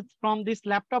access from this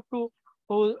laptop to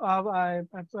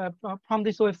from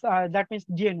this website, that means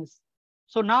DNS.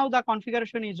 So now the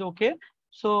configuration is okay.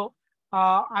 So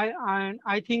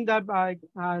I think that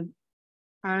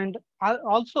and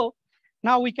also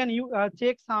now we can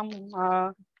check some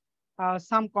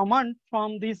command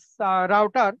from this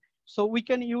router. So we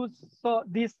can use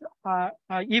this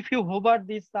if you hover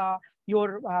this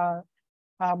your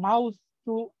mouse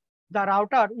to the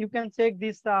router, you can check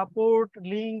this port,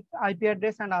 link, IP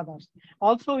address, and others.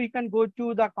 Also, you can go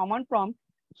to the command prompt.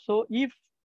 So if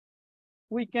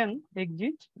we can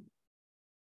exit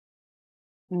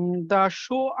the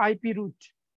show IP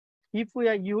route, if we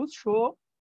use show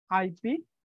IP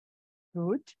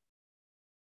route,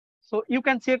 so you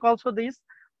can check also this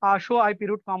show IP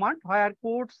route command where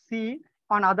port C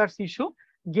on others issue,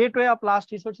 gateway of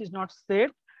last resource is not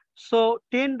set. So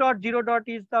 10.0.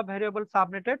 is the variable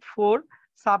subnetted for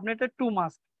subnetted to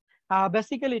mask.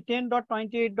 Basically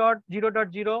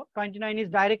 10.28.0.0 29 is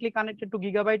directly connected to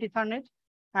Gigabyte Ethernet,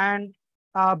 and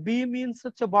B means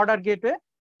it's a border gateway.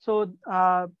 So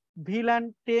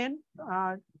VLAN 10,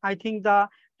 I think the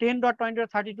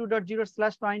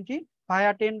 10.20.32.0/20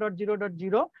 via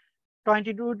 10.0.0,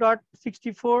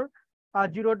 22.64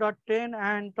 0.10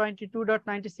 and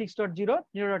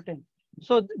 22.96.0.0.10.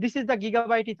 So this is the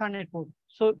Gigabyte Ethernet port.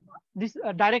 So this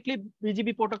directly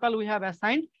BGP protocol we have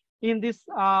assigned in this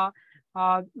router.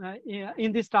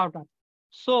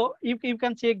 So you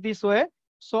can check this way.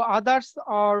 So others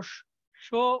are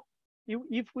show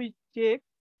if we check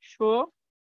show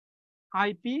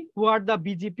IP who are the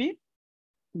BGP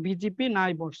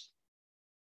neighbors.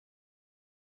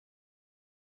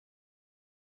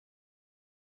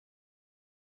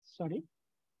 Sorry,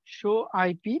 show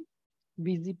IP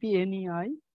BGP NEI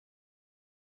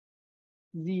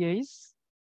ZAs.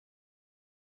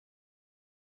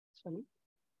 Sorry.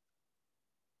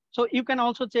 So you can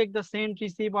also check the send,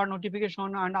 receive, or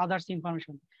notification and others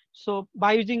information. So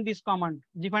by using this command,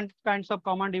 different kinds of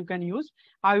command you can use.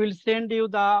 I will send you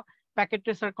the packet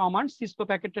tracer command, Cisco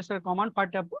packet tracer command,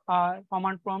 part of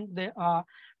command prompt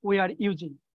we are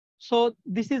using. So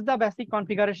this is the basic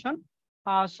configuration.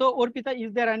 So Orpita,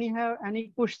 is there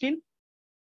any question?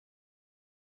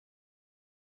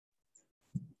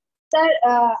 Sir,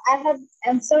 I have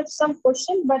answered some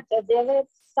question, but there were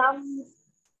some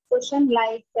question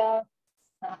like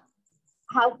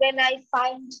how can I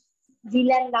find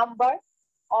VLAN number,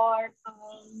 or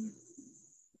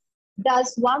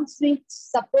does one switch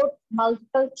support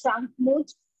multiple trunk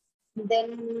modes?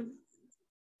 Then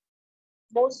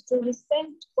most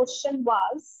recent question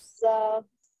was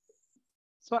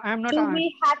so I am not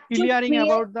clearing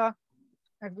about the.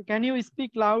 Can you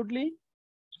speak loudly?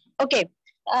 Okay,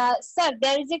 sir,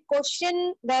 there is a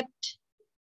question that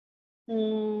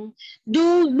do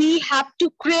we have to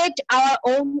create our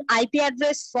own IP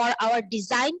address for our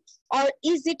design, or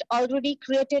is it already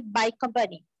created by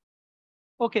company?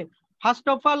 Okay, first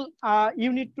of all,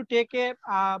 you need to take a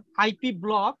IP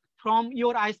block from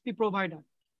your ISP provider.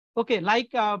 Okay,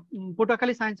 like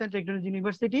Potokali Science and Technology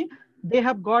University, they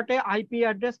have got a IP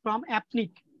address from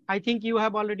AppNIC. I think you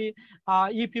have already,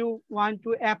 if you want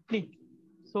to AppNIC.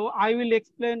 So I will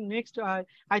explain next. I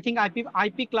think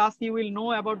IP class you will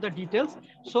know about the details.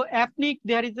 So AppNIC,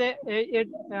 there is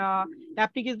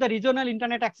AppNIC is the Regional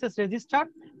Internet Access Register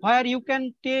where you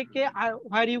can take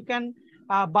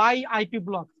buy IP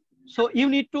blocks. So you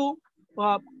need to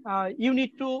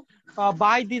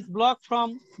buy this block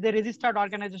from the registered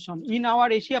organization. In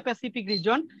our Asia Pacific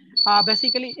region,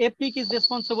 basically AppNIC is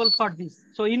responsible for this.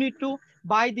 So you need to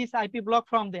buy this IP block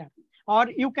from there, or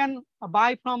you can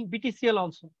buy from BTCL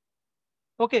also.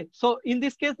 Okay, so in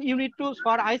this case, you need to,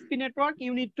 for ISP network,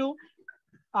 you need to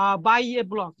buy a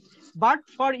block. But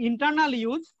for internal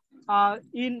use,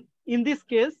 in this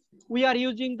case, we are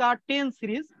using the 10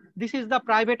 series. This is the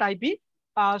private IP.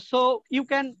 So you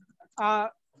can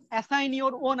assign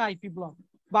your own IP block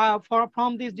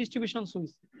from this distribution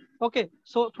switch. Okay,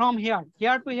 so from here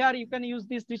to here, you can use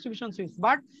this distribution switch.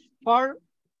 But for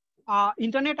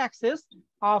internet access,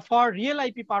 for real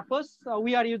IP purpose,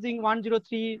 we are using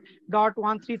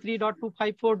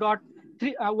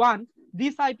 103.133.254.1.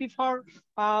 this IP for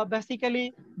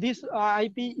basically this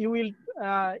IP you will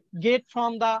get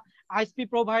from the ISP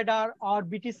provider or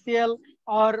BTCL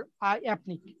or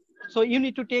AppNIC. So you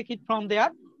need to take it from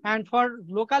there. And for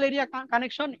local area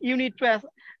connection, you need to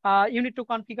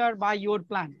configure by your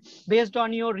plan based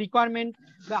on your requirement,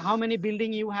 how many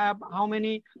building you have, how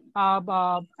many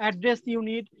address you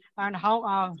need, and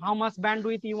how much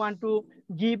bandwidth you want to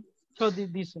give. So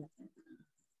this way.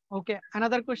 Okay,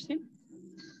 another question.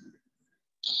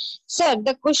 Sir,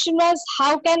 the question was,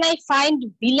 how can I find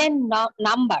VLAN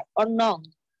number or NOM?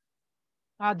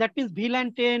 That means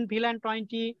VLAN 10, VLAN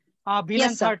 20,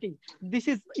 VLAN 30. This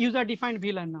is user-defined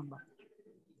VLAN number.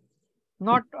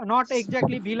 Not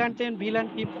exactly VLAN 10,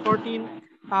 VLAN 14,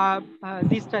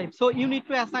 this type. So you need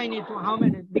to assign it to how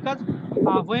many, because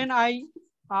when I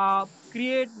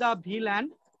create the VLAN,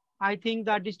 I think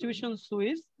the distribution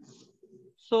switch,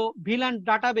 so VLAN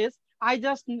database, I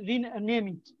just name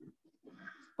it.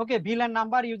 Okay, VLAN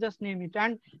number, you just name it.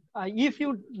 And if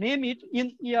you name it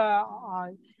in,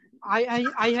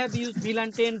 I have used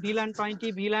VLAN 10, VLAN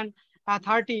 20, VLAN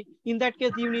 30. In that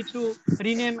case, you need to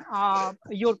rename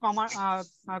your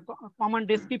command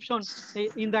description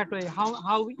in that way.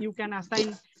 How you can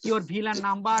assign your VLAN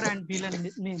number and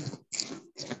VLAN name.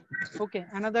 Okay,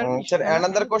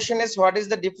 another question is, what is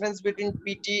the difference between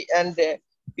PT and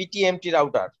PTMT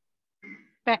router?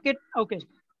 Packet.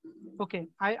 Okay,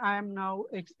 I am now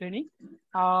explaining.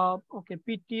 Okay,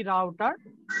 PT router.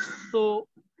 So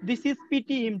this is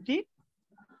PTMT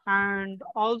and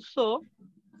also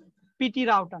PT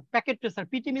router, packet tracer.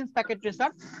 PT means packet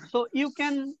tracer. So you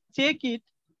can check it.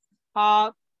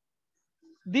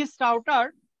 This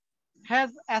router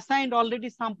has assigned already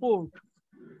some port.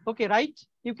 Okay, right?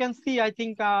 You can see, I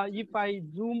think if I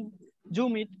zoom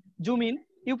in,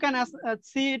 you can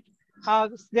see it.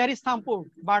 There is some port,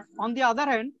 but on the other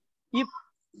hand, if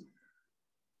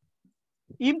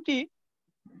empty,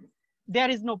 there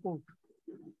is no port.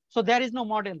 So there is no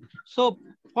model. So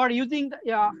for using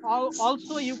the,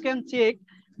 also you can check,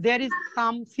 there is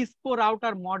some Cisco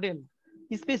router model.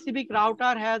 A specific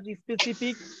router has a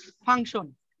specific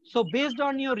function. So based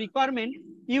on your requirement,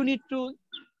 you need to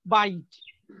buy it.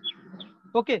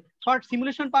 Okay, for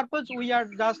simulation purpose, we are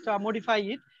just modify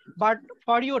it. But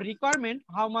for your requirement,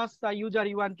 how much user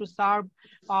you want to serve,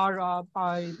 or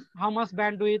how much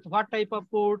bandwidth, what type of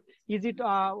port, is it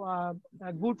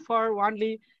good for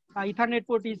only Ethernet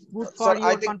port is good for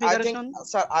your configuration?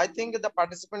 I think the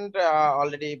participant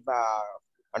already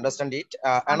understand it.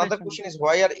 Another question is,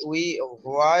 why we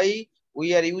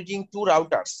are using two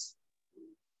routers?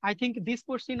 I think this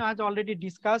question has already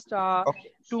discussed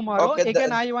tomorrow. Okay,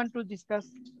 again, I want to discuss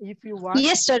if you want.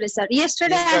 Yesterday, sir.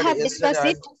 Yesterday I have discussed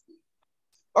it.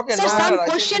 Okay, so some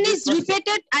question is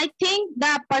repeated. I think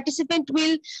the participant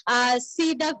will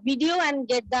see the video and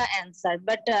get the answer.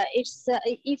 But it's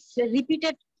if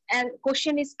repeated and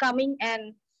question is coming,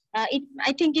 and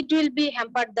I think it will be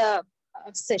hampered the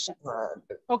session.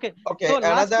 Okay. Okay. So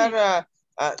another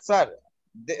sir,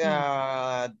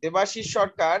 Debashish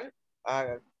Sarkar,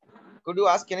 could you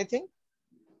ask anything?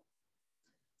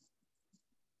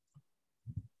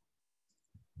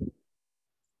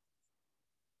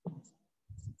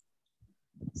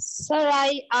 Sir,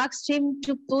 I asked him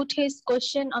to put his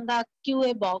question on the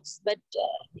QA box, but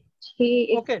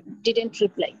he didn't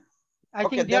reply. I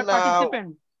think dear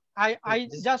participant, I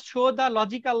just show the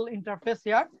logical interface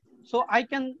here. So I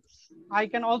can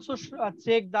also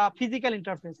check the physical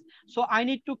interface. So I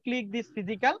need to click this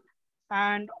physical,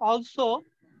 and also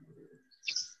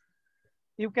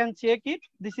you can check it.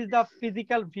 This is the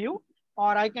physical view,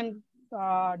 or I can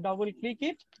double click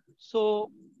it. So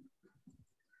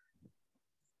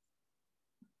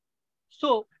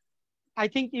I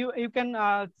think you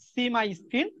can see my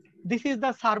screen. This is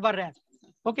the server rack.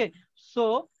 Okay,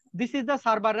 so this is the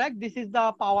server rack. This is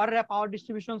the power rack, power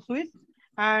distribution switch,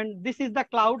 and this is the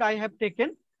cloud I have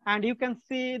taken. And you can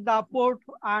see the port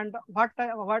and what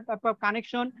type of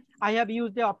connection I have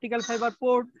used. The optical fiber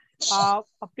port,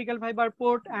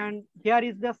 and here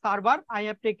is the server I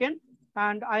have taken,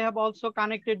 and I have also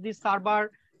connected this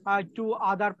server to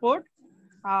other port.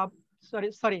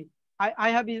 Sorry.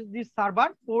 I have used this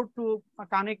server port to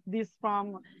connect this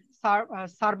from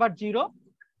server 0,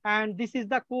 and this is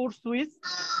the core switch.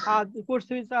 The core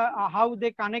switch, how they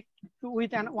connect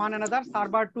with one another.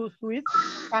 Server to switch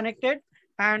connected,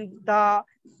 and the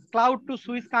cloud to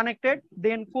switch connected.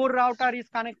 Then core router is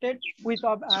connected with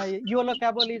YOLO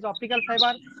cable is optical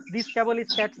fiber. This cable is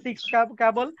Cat6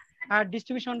 cable.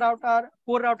 Distribution router,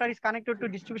 core router is connected to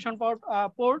distribution port.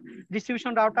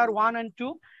 Distribution router 1 and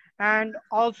 2. And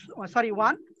also,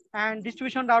 1, and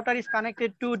distribution router is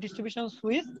connected to distribution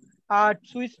switch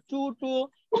switch 2 to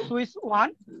switch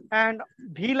 1, and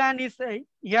VLAN is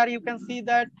here. You can see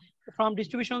that from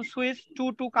distribution switch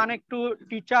 2 to connect to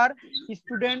teacher,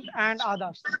 student, and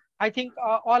others. I think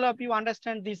all of you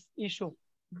understand this issue.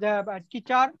 The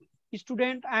teacher,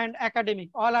 student, and academic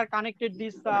all are connected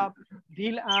this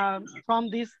from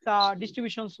this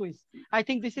distribution switch. I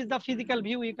think this is the physical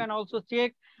view. You can also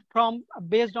check from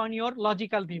based on your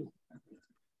logical view.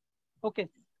 Okay.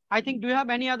 I think, do you have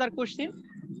any other question?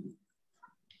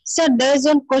 Sir, there is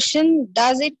one question.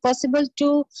 Does it possible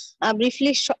to brief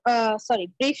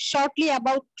shortly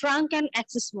about trunk and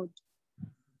access mode?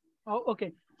 Oh,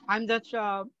 okay. I'm just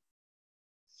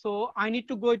so I need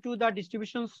to go to the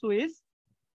distribution switch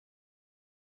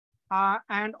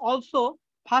and also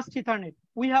fast Ethernet.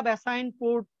 We have assigned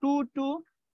port 2 to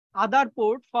other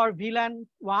port for VLAN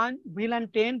 1,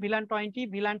 VLAN 10, VLAN 20,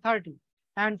 VLAN 30.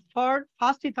 And for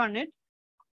fast Ethernet,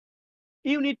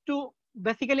 you need to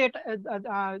basically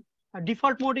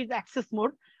default mode is access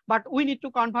mode, but we need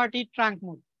to convert it trunk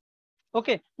mode.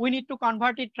 Okay, we need to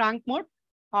convert it trunk mode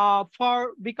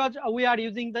because we are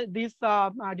using this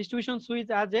distribution switch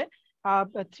as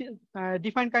a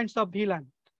different kinds of VLAN.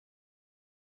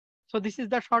 So this is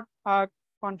the short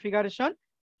configuration,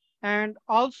 and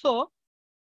also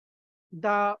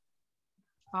the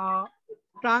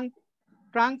trunk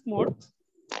mode.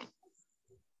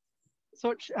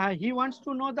 So he wants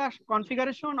to know the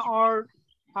configuration or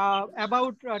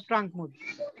about trunk mode.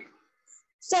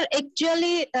 Sir,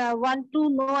 actually want to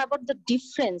know about the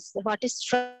difference. What is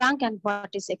trunk and what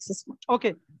is access mode?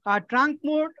 Okay, trunk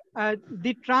mode,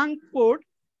 the trunk port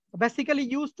basically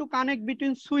used to connect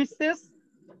between switches.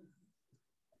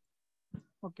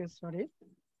 Okay, sorry.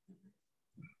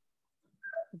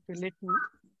 Okay, let me.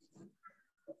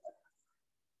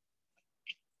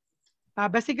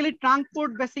 Basically, trunk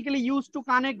port basically used to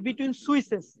connect between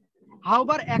switches.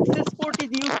 However, access port is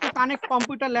used to connect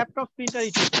computer, laptop, printer,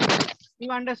 etc. You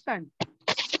understand?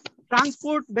 Trunk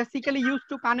port basically used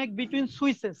to connect between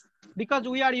switches because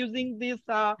we are using this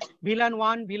VLAN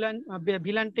 1,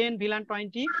 VLAN 10, VLAN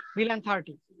 20, VLAN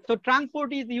 30. So trunk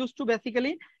port is used to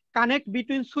basically connect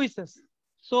between switches.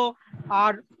 So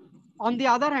on the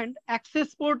other hand,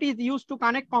 access port is used to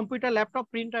connect computer,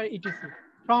 laptop, printer, etc.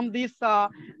 From this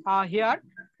here,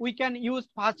 we can use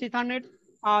fast Ethernet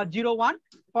 01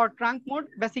 for trunk mode.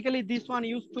 Basically, this one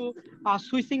used to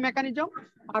switching mechanism.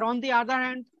 Or on the other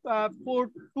hand, port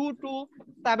 2 to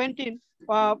 17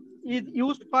 is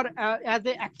used for as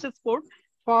a access port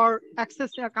for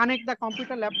access connect the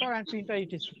computer, laptop, and printer,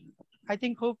 etc. I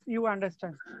think hope you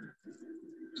understand.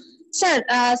 Sir,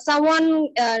 someone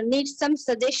needs some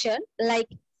suggestion like,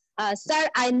 sir,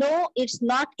 I know it's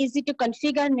not easy to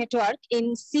configure network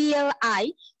in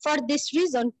CLI. For this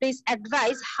reason, please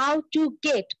advise how to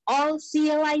get all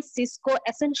CLI Cisco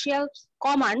essential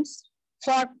commands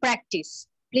for practice.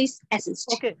 Please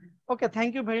assist. Okay. Okay.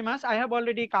 Thank you very much. I have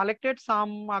already collected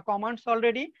some commands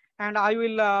already, and I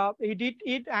will edit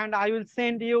it and I will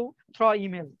send you through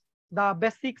email the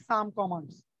basic SAM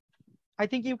commands. I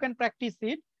think you can practice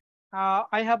it.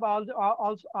 I have also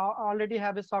already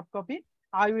have a soft copy.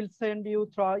 I will send you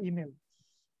through email.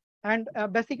 And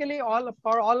basically,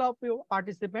 for all of you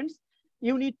participants,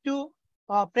 you need to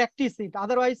practice it.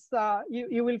 Otherwise,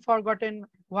 you will forgotten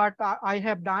what I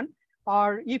have done.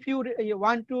 Or if you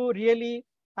want to really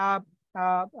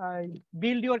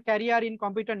build your career in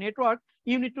computer network,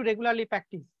 you need to regularly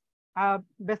practice.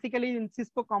 Basically, in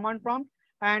Cisco command prompt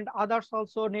and others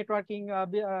also networking,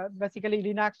 basically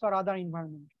Linux or other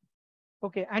environment.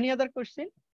 Okay, any other question?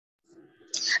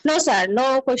 No, sir,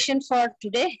 no question for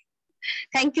today.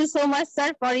 Thank you so much,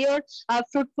 sir, for your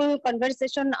fruitful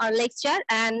conversation or lecture.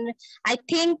 And I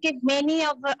think many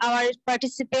of our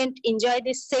participants enjoy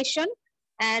this session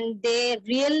and they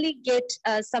really get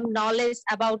some knowledge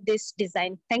about this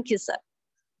design. Thank you, sir.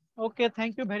 Okay,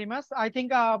 thank you very much. I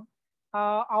think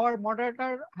our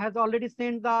moderator has already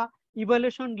sent the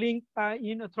evaluation link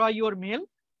through your mail.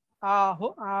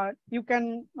 You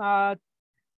can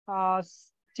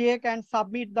check and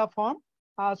submit the form.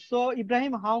 So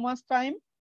Ibrahim, how much time?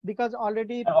 Because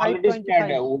already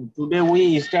 5:25. Today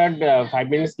we start 5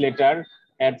 minutes later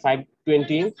at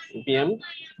 5:20 p.m.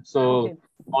 So okay.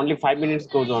 Only 5 minutes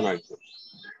goes on also.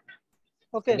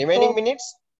 Okay. Remaining so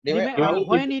minutes? when it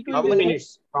will how be many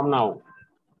minutes from now?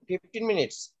 15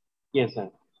 minutes. Yes, sir.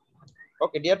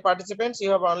 Okay, dear participants,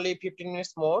 you have only 15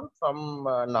 minutes more from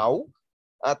now.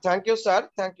 Thank you, sir.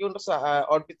 Thank you,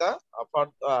 Orpita,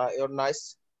 for your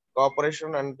nice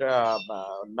cooperation and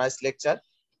nice lecture.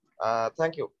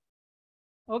 Thank you.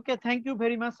 Okay, thank you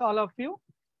very much, all of you.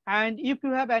 And if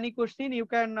you have any question, you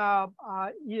can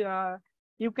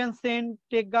you can send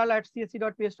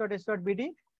techgirl@csc.ps.s.bd.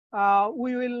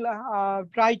 We will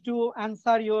try to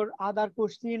answer your other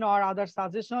question or other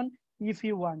suggestion if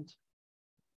you want.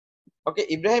 Okay,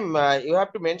 Ibrahim, you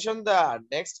have to mention the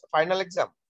next final exam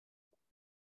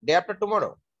day after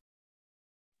tomorrow.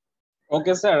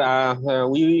 Okay, sir.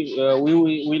 We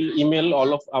will email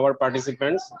all of our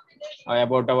participants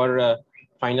about our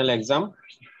final exam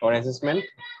or assessment.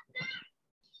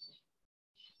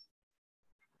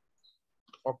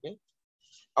 Okay.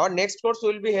 Our next course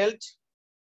will be held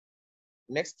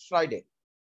next Friday.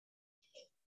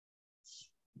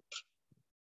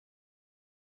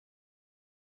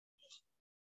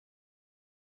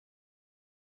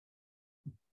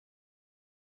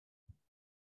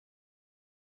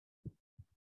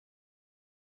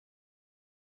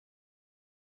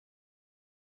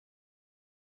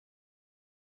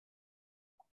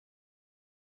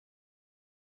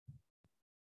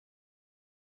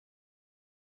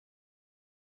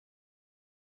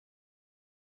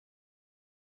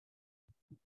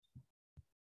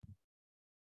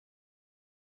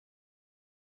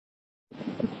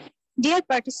 Dear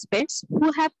participants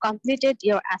who have completed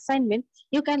your assignment,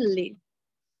 you can leave.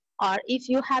 Or if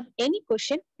you have any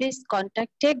question, please contact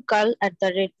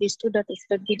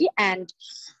techgirl@ps2.s.bd, and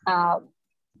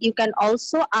you can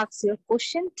also ask your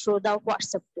question through the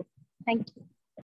WhatsApp group. Thank you.